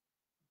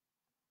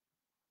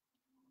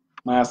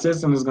 My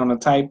assistant is going to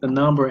type the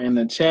number in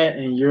the chat,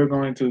 and you're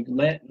going to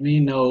let me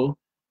know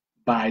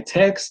by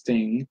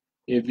texting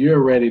if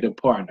you're ready to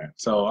partner.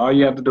 So all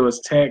you have to do is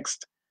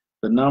text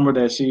the number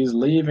that she's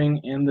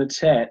leaving in the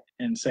chat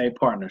and say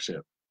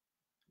partnership.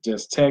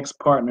 Just text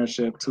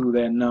partnership to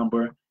that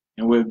number,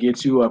 and we'll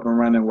get you up and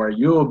running where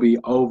you'll be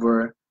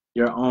over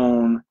your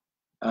own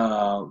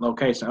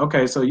location.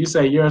 Okay, so you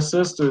say your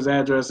sister's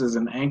address is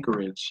in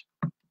Anchorage,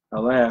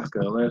 Alaska.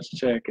 Let's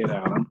check it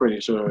out. I'm pretty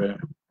sure there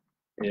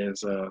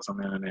is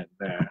some internet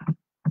there.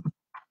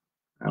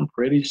 I'm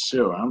pretty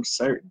sure. I'm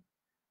certain.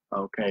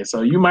 Okay,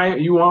 so you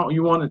want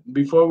to,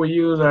 before we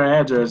use our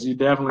address, you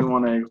definitely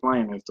want to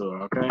explain this to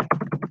her. Okay.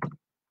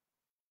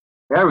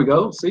 There we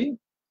go. See,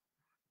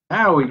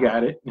 now we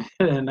got it.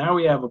 Now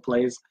we have a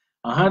place.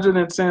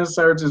 110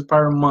 searches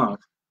per month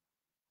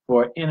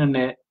for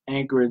internet,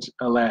 Anchorage,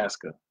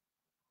 Alaska.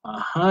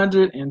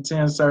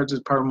 110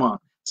 searches per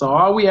month. So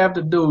all we have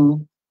to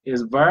do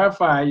is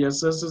verify your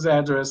sister's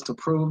address to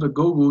prove to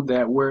Google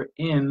that we're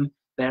in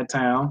that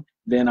town.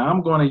 Then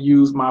I'm going to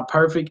use my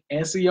perfect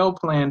SEO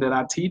plan that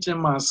I teach in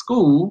my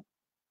school.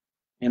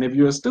 And if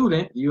you're a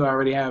student, you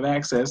already have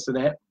access to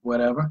that,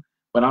 whatever.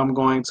 But I'm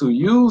going to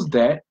use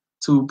that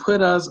to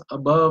put us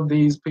above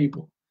these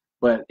people.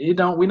 But we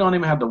don't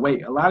even have to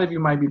wait. A lot of you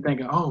might be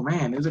thinking, oh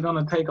man, is it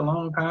going to take a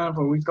long time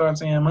before we start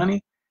seeing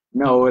money?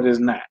 No, it is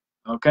not.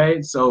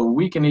 Okay, so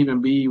we can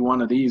even be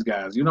one of these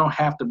guys. You don't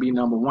have to be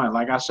number one.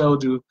 Like I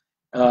showed you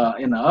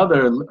in the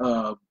other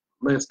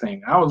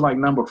listing, I was like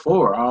number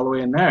 4 all the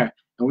way in there,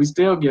 and we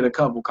still get a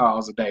couple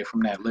calls a day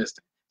from that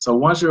listing. So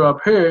once you're up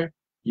here,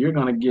 you're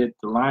gonna get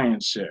the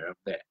lion's share of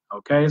that.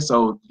 Okay,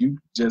 so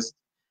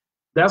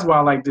that's why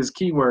I like this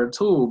keyword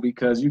tool,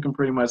 because you can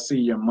pretty much see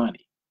your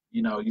money.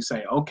 You know, you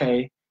say,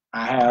 okay,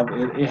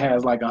 it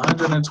has like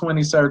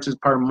 120 searches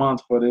per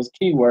month for this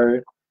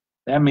keyword.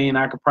 That means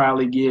I could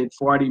probably get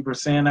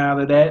 40% out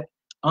of that,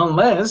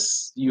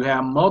 unless you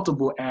have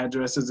multiple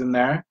addresses in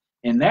there.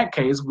 In that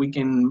case, we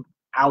can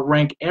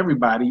outrank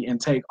everybody and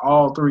take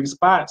all 3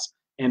 spots,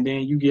 and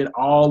then you get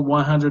all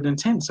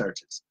 110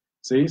 searches.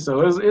 See,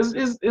 so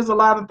it's a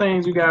lot of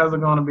things you guys are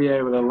going to be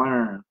able to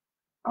learn.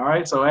 All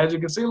right, so as you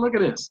can see, look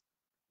at this.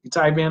 You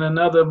type in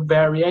another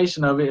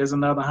variation of it, is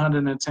another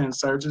 110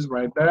 searches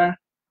right there,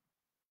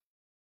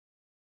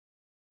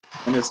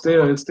 and it's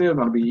still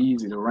going to be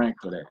easy to rank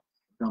for that.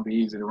 It's going to be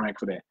easy to rank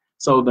for that.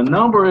 So the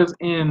number is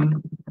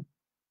in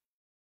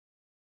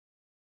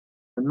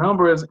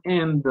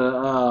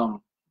the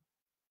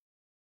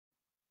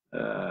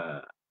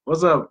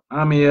what's up,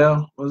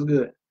 Amiel? What's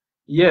good?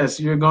 Yes,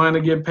 you're going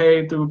to get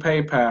paid through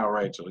PayPal,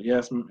 Rachel.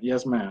 Yes,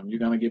 yes, ma'am. You're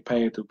going to get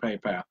paid through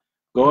PayPal.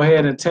 Go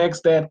ahead and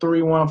text that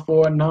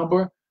 314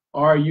 number,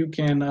 or you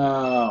can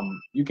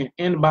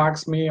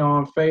inbox me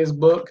on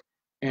Facebook,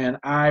 and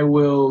I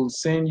will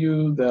send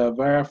you the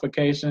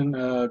verification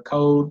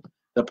code,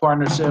 the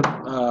partnership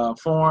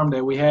form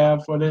that we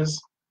have for this.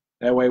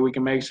 That way we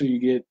can make sure you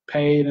get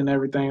paid and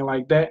everything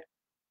like that.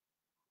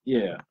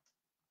 Yeah.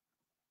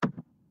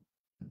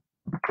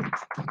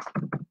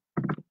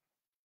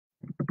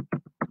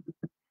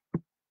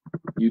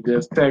 You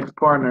just text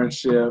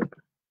partnership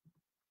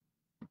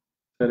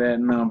to that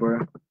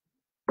number,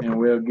 and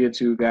we'll get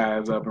you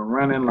guys up and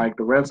running like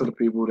the rest of the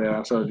people that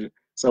I showed you.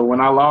 So when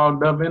I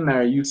logged up in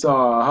there, you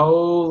saw a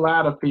whole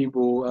lot of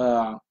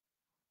people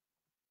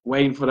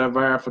waiting for their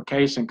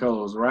verification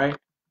codes, right?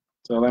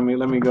 So let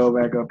me go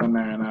back up in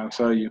there and I'll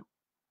show you.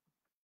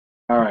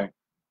 All right.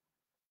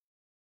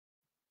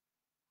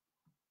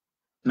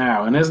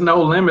 Now, and there's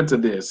no limit to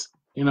this.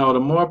 You know, the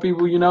more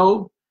people you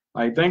know,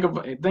 like think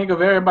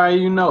of everybody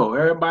you know,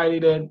 everybody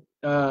that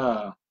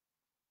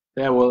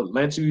will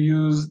let you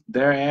use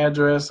their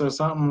address or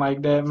something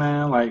like that,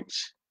 man. Like,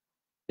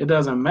 it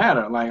doesn't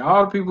matter. Like,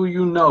 all the people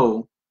you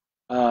know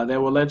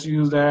that will let you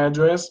use their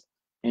address,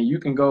 and you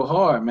can go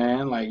hard,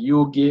 man. Like,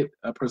 you'll get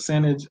a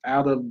percentage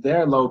out of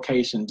their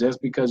location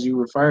just because you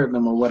referred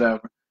them or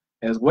whatever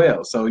as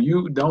well. So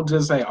you don't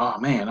just say, oh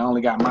man, I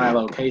only got my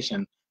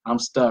location, I'm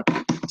stuck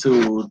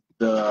to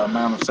the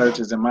amount of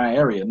searches in my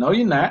area. No,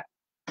 you're not.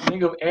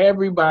 Think of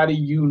everybody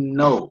you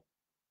know.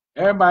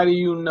 Everybody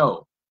you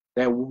know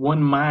that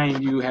wouldn't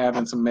mind you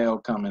having some mail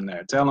come in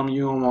there. Tell them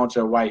you don't want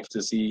your wife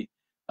to see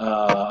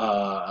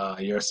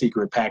your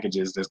secret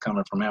packages that's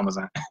coming from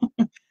Amazon.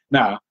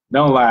 Nah,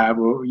 don't lie,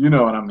 bro. You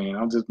know what I mean.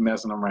 I'm just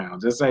messing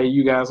around. Just say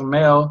you got some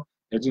mail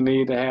that you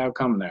need to have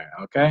come there,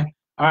 okay?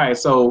 All right,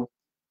 so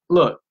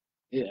look,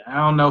 I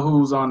don't know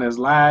who's on this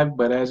live,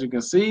 but as you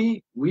can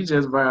see, we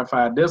just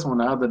verified this one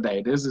the other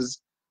day. This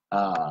is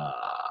uh,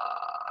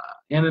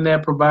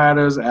 internet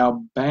providers,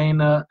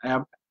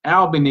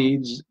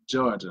 Albany,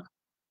 Georgia.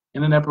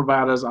 Internet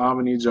providers,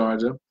 Albany,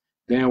 Georgia.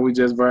 Then we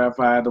just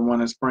verified the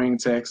one in Spring,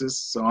 Texas.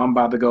 So I'm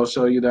about to go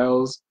show you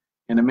those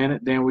in a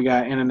minute. Then we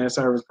got internet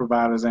service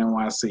providers,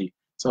 NYC.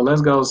 So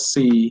let's go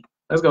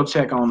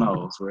check on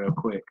those real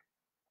quick.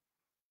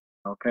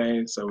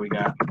 Okay, so we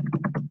got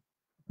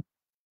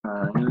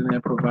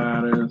internet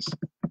providers,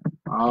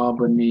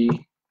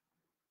 Albany,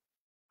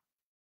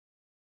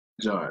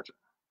 Georgia.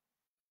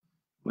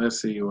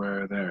 Let's see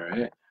where they're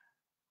at.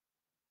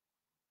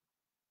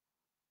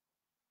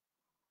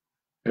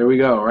 Here we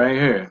go, right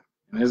here.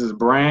 And this is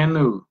brand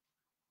new.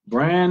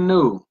 Brand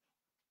new.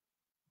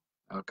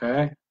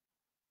 Okay?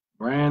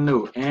 Brand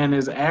new. And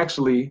it's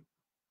actually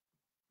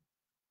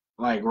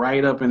like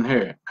right up in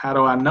here. How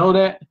do I know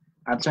that?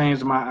 I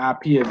changed my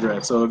IP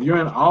address. So if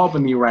you're in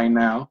Albany right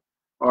now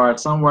or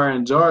somewhere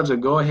in Georgia,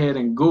 go ahead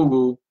and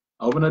Google,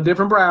 open a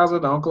different browser,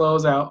 don't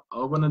close out,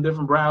 open a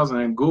different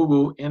browser and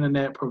Google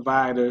internet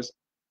providers,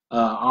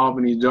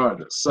 Albany,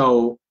 Georgia.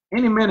 So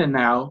any minute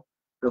now,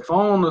 the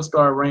phone will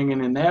start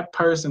ringing and that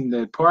person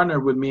that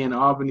partnered with me in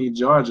Albany,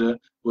 Georgia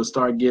will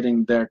start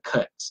getting their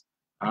cuts.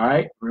 All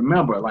right.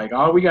 Remember, like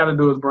all we got to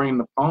do is bring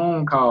the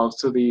phone calls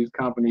to these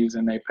companies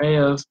and they pay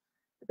us.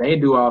 They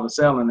do all the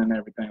selling and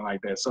everything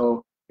like that.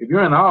 So if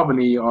you're in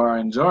Albany or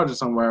in Georgia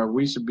somewhere,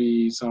 we should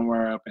be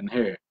somewhere up in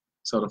here.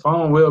 So the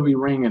phone will be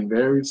ringing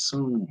very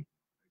soon.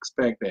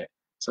 Expect that.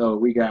 So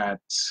we got,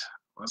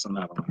 what's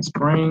another one?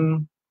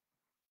 Spring,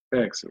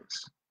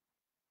 Texas.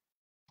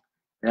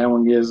 That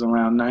one gives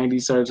around 90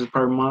 searches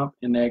per month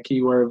in that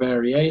keyword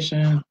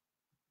variation.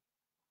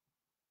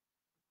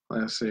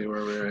 Let's see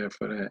where we're at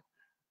for that.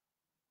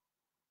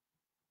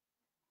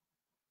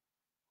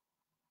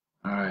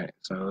 All right,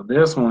 so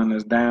this one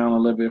is down a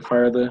little bit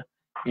further.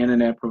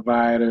 Internet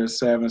provider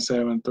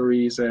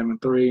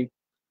 77373.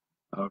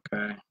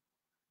 Okay,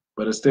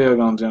 but it's still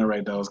gonna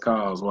generate those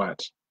calls.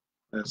 Watch.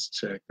 Let's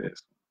check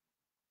this.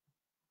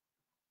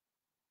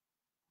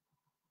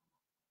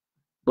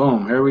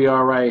 Boom, here we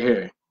are right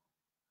here.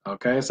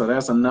 Okay, so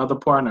that's another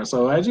partner.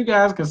 So as you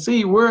guys can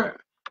see, we're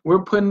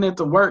putting it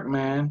to work,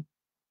 man.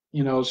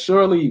 You know,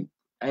 surely,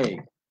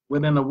 hey,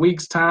 within a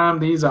week's time,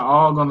 these are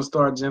all going to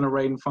start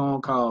generating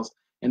phone calls.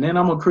 And then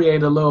I'm going to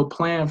create a little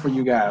plan for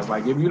you guys.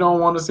 Like, if you don't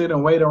want to sit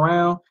and wait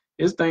around,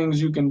 it's things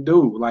you can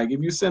do. Like, if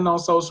you're sitting on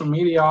social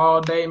media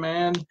all day,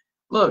 man,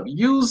 look,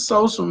 use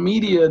social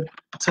media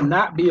to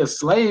not be a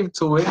slave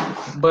to it,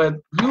 but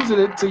use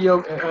it to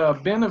your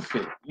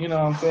benefit. You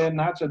know what I'm saying?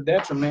 Not your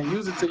detriment.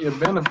 Use it to your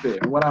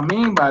benefit. And what I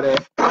mean by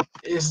that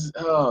is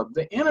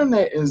the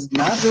internet is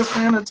not just for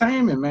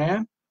entertainment,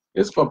 man.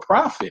 It's for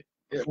profit.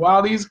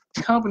 While these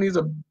companies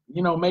are,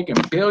 you know, making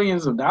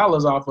billions of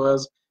dollars off of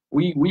us,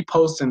 we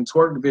posting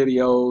twerk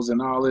videos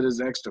and all of this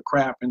extra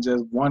crap and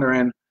just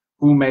wondering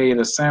who made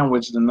a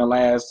sandwich in the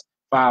last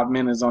 5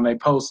 minutes on their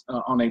post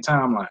on their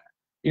timeline.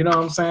 You know what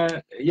I'm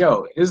saying?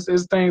 Yo,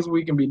 it's things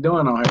we can be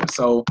doing on here.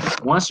 So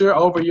once you're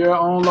over your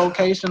own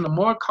location, the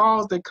more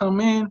calls that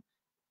come in,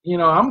 you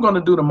know, I'm going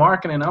to do the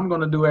marketing. I'm going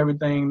to do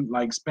everything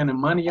like spending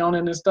money on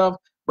it and stuff.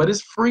 But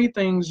it's free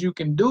things you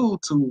can do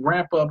to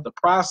ramp up the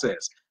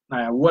process.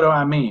 Now, what do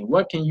I mean?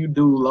 What can you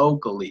do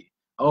locally?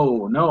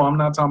 Oh, no, I'm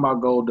not talking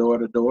about go door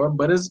to door,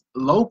 but it's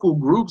local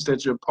groups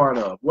that you're part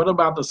of. What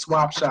about the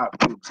swap shop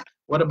groups?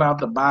 What about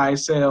the buy,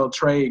 sell,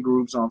 trade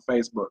groups on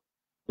Facebook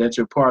that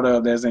you're part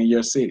of that's in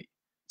your city?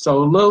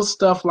 So little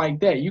stuff like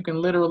that. You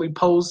can literally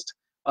post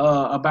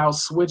about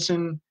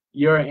switching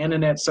your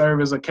internet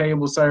service or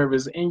cable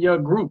service in your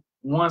group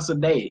once a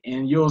day,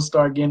 and you'll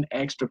start getting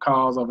extra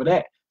calls over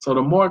that. So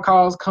the more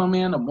calls come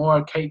in, the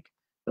more cake,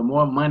 the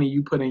more money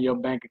you put in your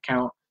bank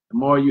account, the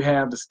more you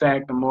have to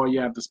stack, the more you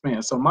have to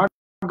spend. So my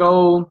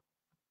goal,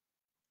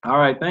 all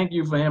right, thank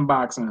you for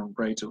inboxing,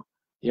 Rachel.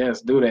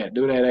 Yes, do that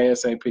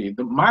ASAP.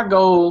 My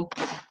goal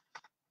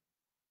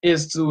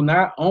is to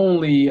not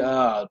only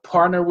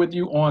partner with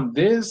you on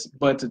this,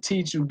 but to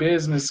teach you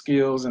business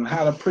skills and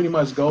how to pretty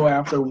much go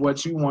after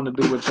what you want to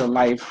do with your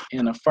life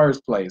in the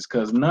first place.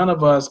 Because none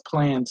of us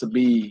planned to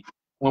be,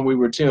 when we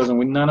were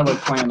children, none of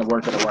us planned to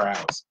work at a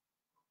warehouse.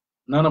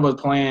 None of us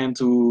planned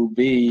to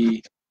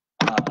be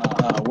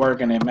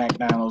working at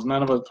McDonald's.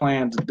 None of us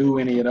planned to do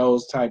any of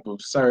those type of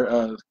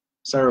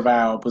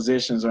servile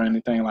positions or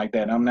anything like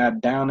that. I'm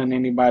not downing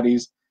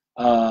anybody's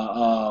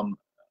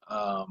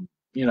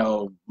you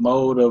know,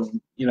 mode of,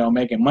 you know,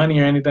 making money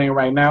or anything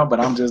right now, but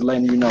I'm just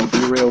letting you know,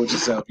 be real with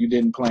yourself. You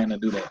didn't plan to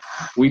do that.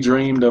 We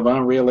dreamed of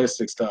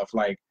unrealistic stuff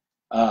like,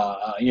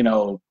 you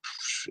know,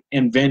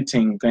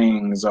 inventing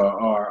things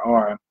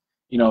or,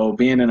 you know,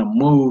 being in a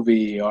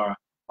movie or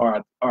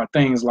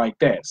things like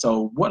that.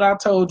 So what I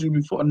told you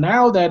before,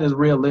 now that is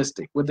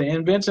realistic. With the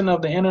invention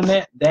of the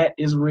internet, that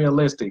is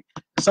realistic.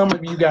 Some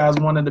of you guys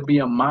wanted to be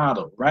a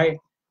model, right?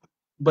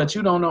 But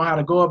you don't know how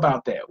to go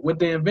about that. With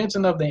the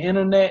invention of the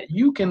internet,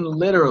 you can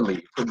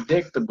literally,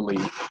 predictably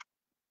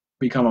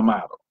become a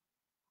model.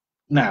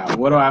 Now,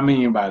 what do I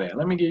mean by that?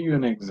 Let me give you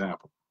an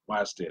example.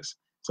 Watch this.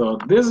 So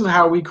this is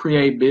how we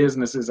create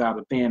businesses out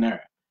of thin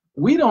air.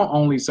 We don't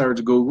only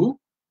search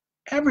Google.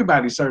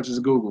 Everybody searches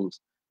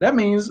Google's. That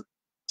means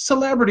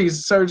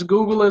celebrities search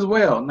Google as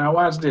well. Now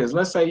watch this.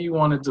 Let's say you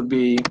wanted to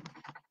be,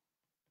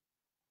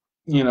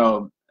 you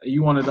know,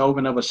 you wanted to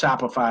open up a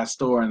Shopify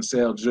store and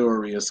sell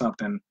jewelry or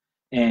something,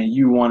 and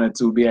you wanted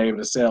to be able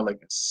to sell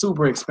like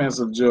super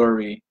expensive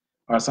jewelry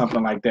or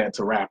something like that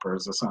to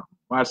rappers or something.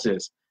 Watch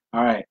this.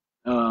 All right.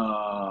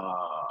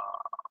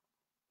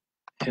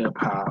 Hip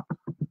hop.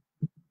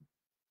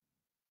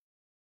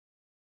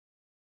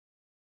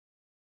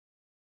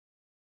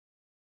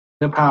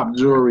 Hip hop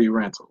jewelry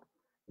rental.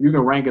 You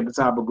can rank at the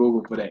top of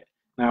Google for that.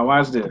 Now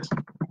watch this.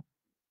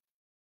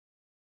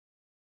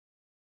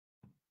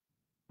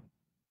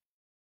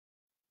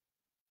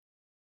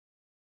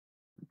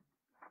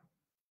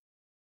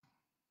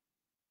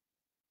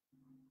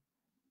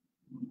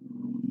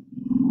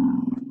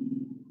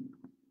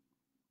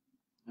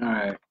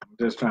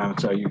 Just trying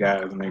to show you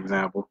guys an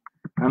example.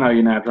 I know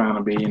you're not trying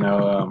to be,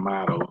 a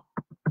model,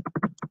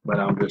 but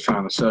I'm just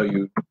trying to show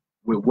you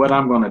with what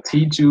I'm going to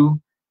teach you,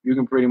 you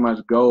can pretty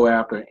much go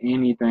after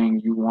anything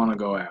you want to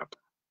go after.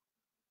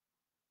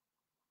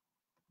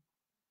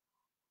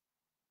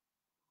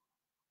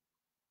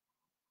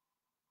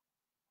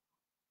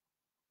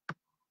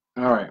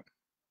 All right.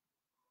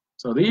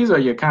 So these are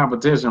your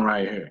competition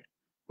right here,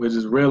 which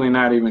is really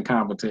not even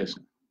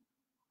competition.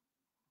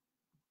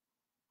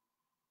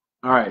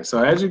 All right.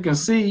 So as you can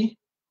see,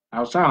 I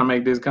was trying to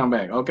make this come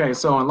back. Okay.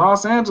 So in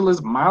Los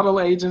Angeles, model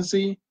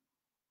agency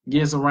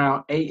gets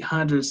around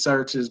 800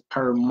 searches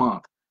per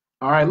month.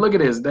 All right. Look at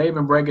this. They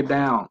even break it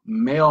down.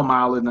 Male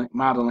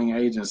modeling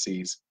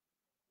agencies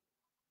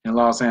in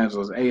Los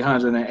Angeles,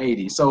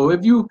 880. So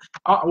if you,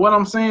 what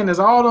I'm saying is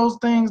all those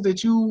things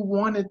that you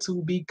wanted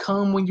to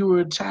become when you were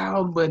a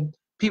child, but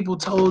people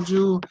told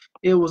you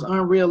it was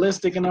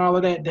unrealistic and all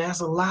of that, that's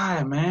a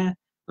lie, man.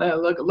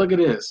 Look at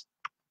this.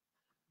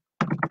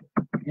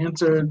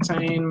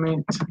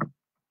 Entertainment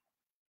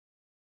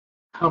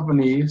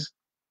companies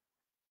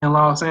in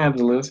Los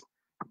Angeles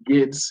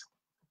gets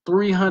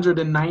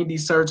 390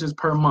 searches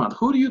per month.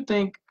 Who do you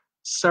think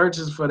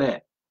searches for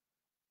that?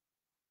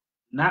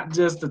 Not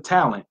just the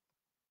talent,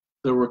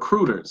 the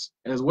recruiters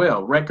as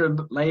well, record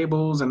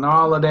labels and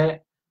all of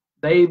that.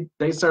 They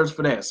search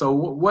for that. So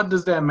what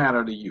does that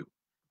matter to you?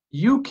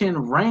 You can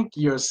rank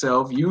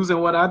yourself using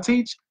what I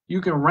teach.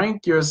 You can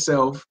rank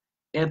yourself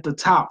at the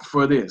top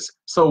for this.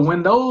 So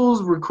when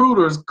those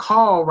recruiters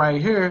call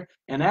right here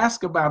and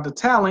ask about the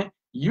talent,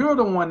 you're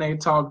the one they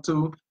talk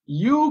to.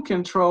 You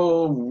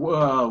control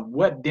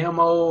what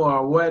demo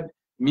or what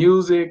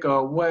music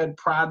or what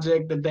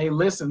project that they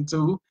listen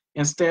to.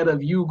 Instead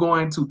of you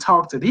going to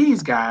talk to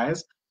these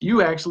guys,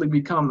 you actually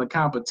become the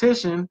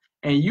competition,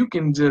 and you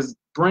can just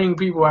bring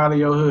people out of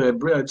your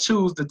hood,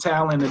 choose the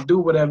talent and do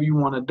whatever you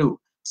want to do.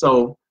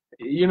 So,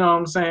 you know what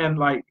I'm saying?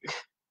 Like,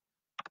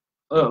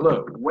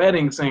 look,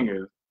 wedding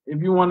singers.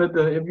 If you wanted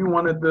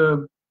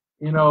to,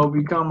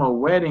 become a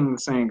wedding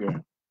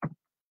singer,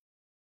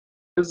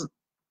 it's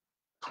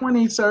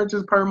 20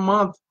 searches per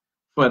month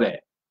for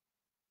that.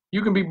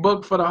 You can be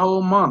booked for the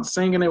whole month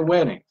singing at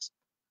weddings.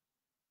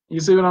 You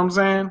see what I'm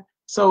saying?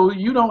 So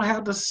you don't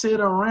have to sit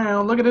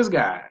around. Look at this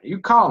guy. You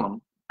call him.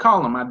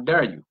 Call him. I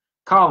dare you.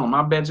 Call him.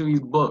 I bet you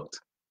he's booked.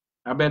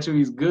 I bet you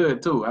he's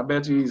good too. I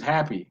bet you he's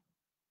happy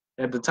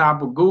at the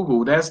top of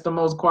Google. That's the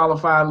most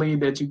qualified lead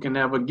that you can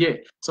ever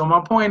get. So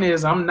my point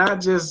is, I'm not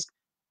just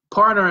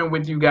partnering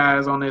with you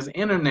guys on this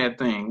internet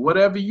thing.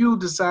 Whatever you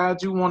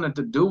decide you wanted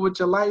to do with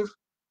your life,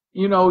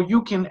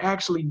 you can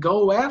actually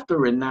go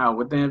after it now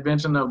with the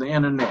invention of the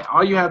internet.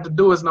 All you have to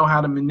do is know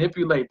how to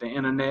manipulate the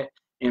internet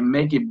and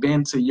make it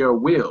bend to your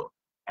will,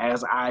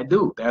 as I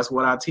do. That's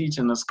what I teach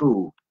in the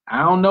school. I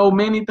don't know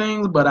many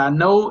things, but I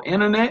know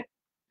internet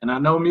and I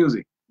know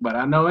music, but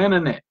I know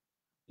internet.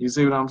 You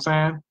see what I'm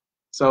saying?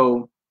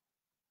 So,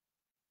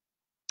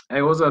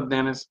 hey, what's up,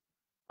 Dennis?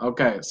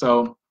 Okay,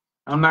 so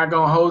I'm not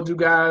going to hold you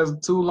guys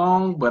too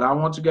long, but I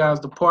want you guys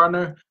to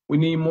partner. We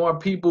need more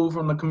people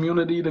from the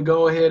community to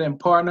go ahead and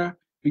partner,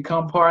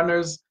 become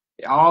partners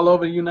all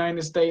over the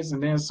United States,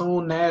 and then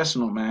soon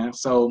national, man.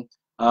 So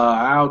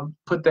I'll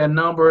put that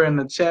number in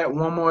the chat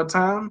one more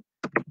time,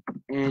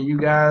 and you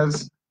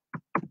guys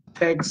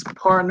text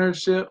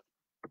partnership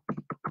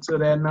to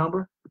that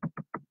number,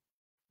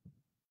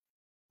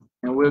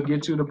 and we'll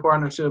get you the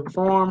partnership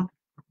form,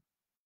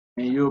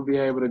 and you'll be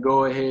able to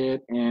go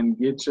ahead and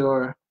get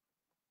your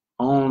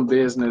own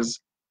business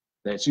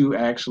that you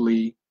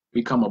actually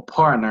become a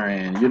partner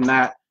in. You're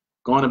not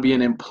going to be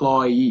an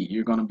employee.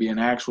 You're going to be an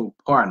actual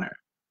partner.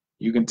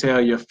 You can tell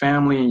your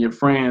family and your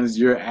friends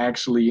you're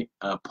actually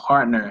a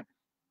partner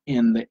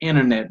in the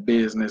internet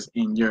business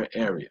in your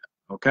area.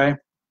 Okay?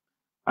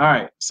 All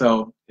right.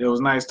 So it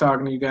was nice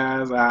talking to you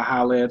guys. I'll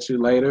holler at you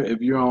later.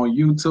 If you're on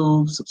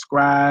YouTube,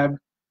 subscribe,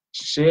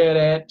 share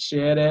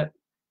that.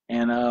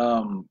 And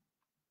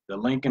the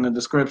link in the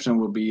description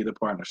will be the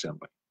partnership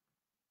link.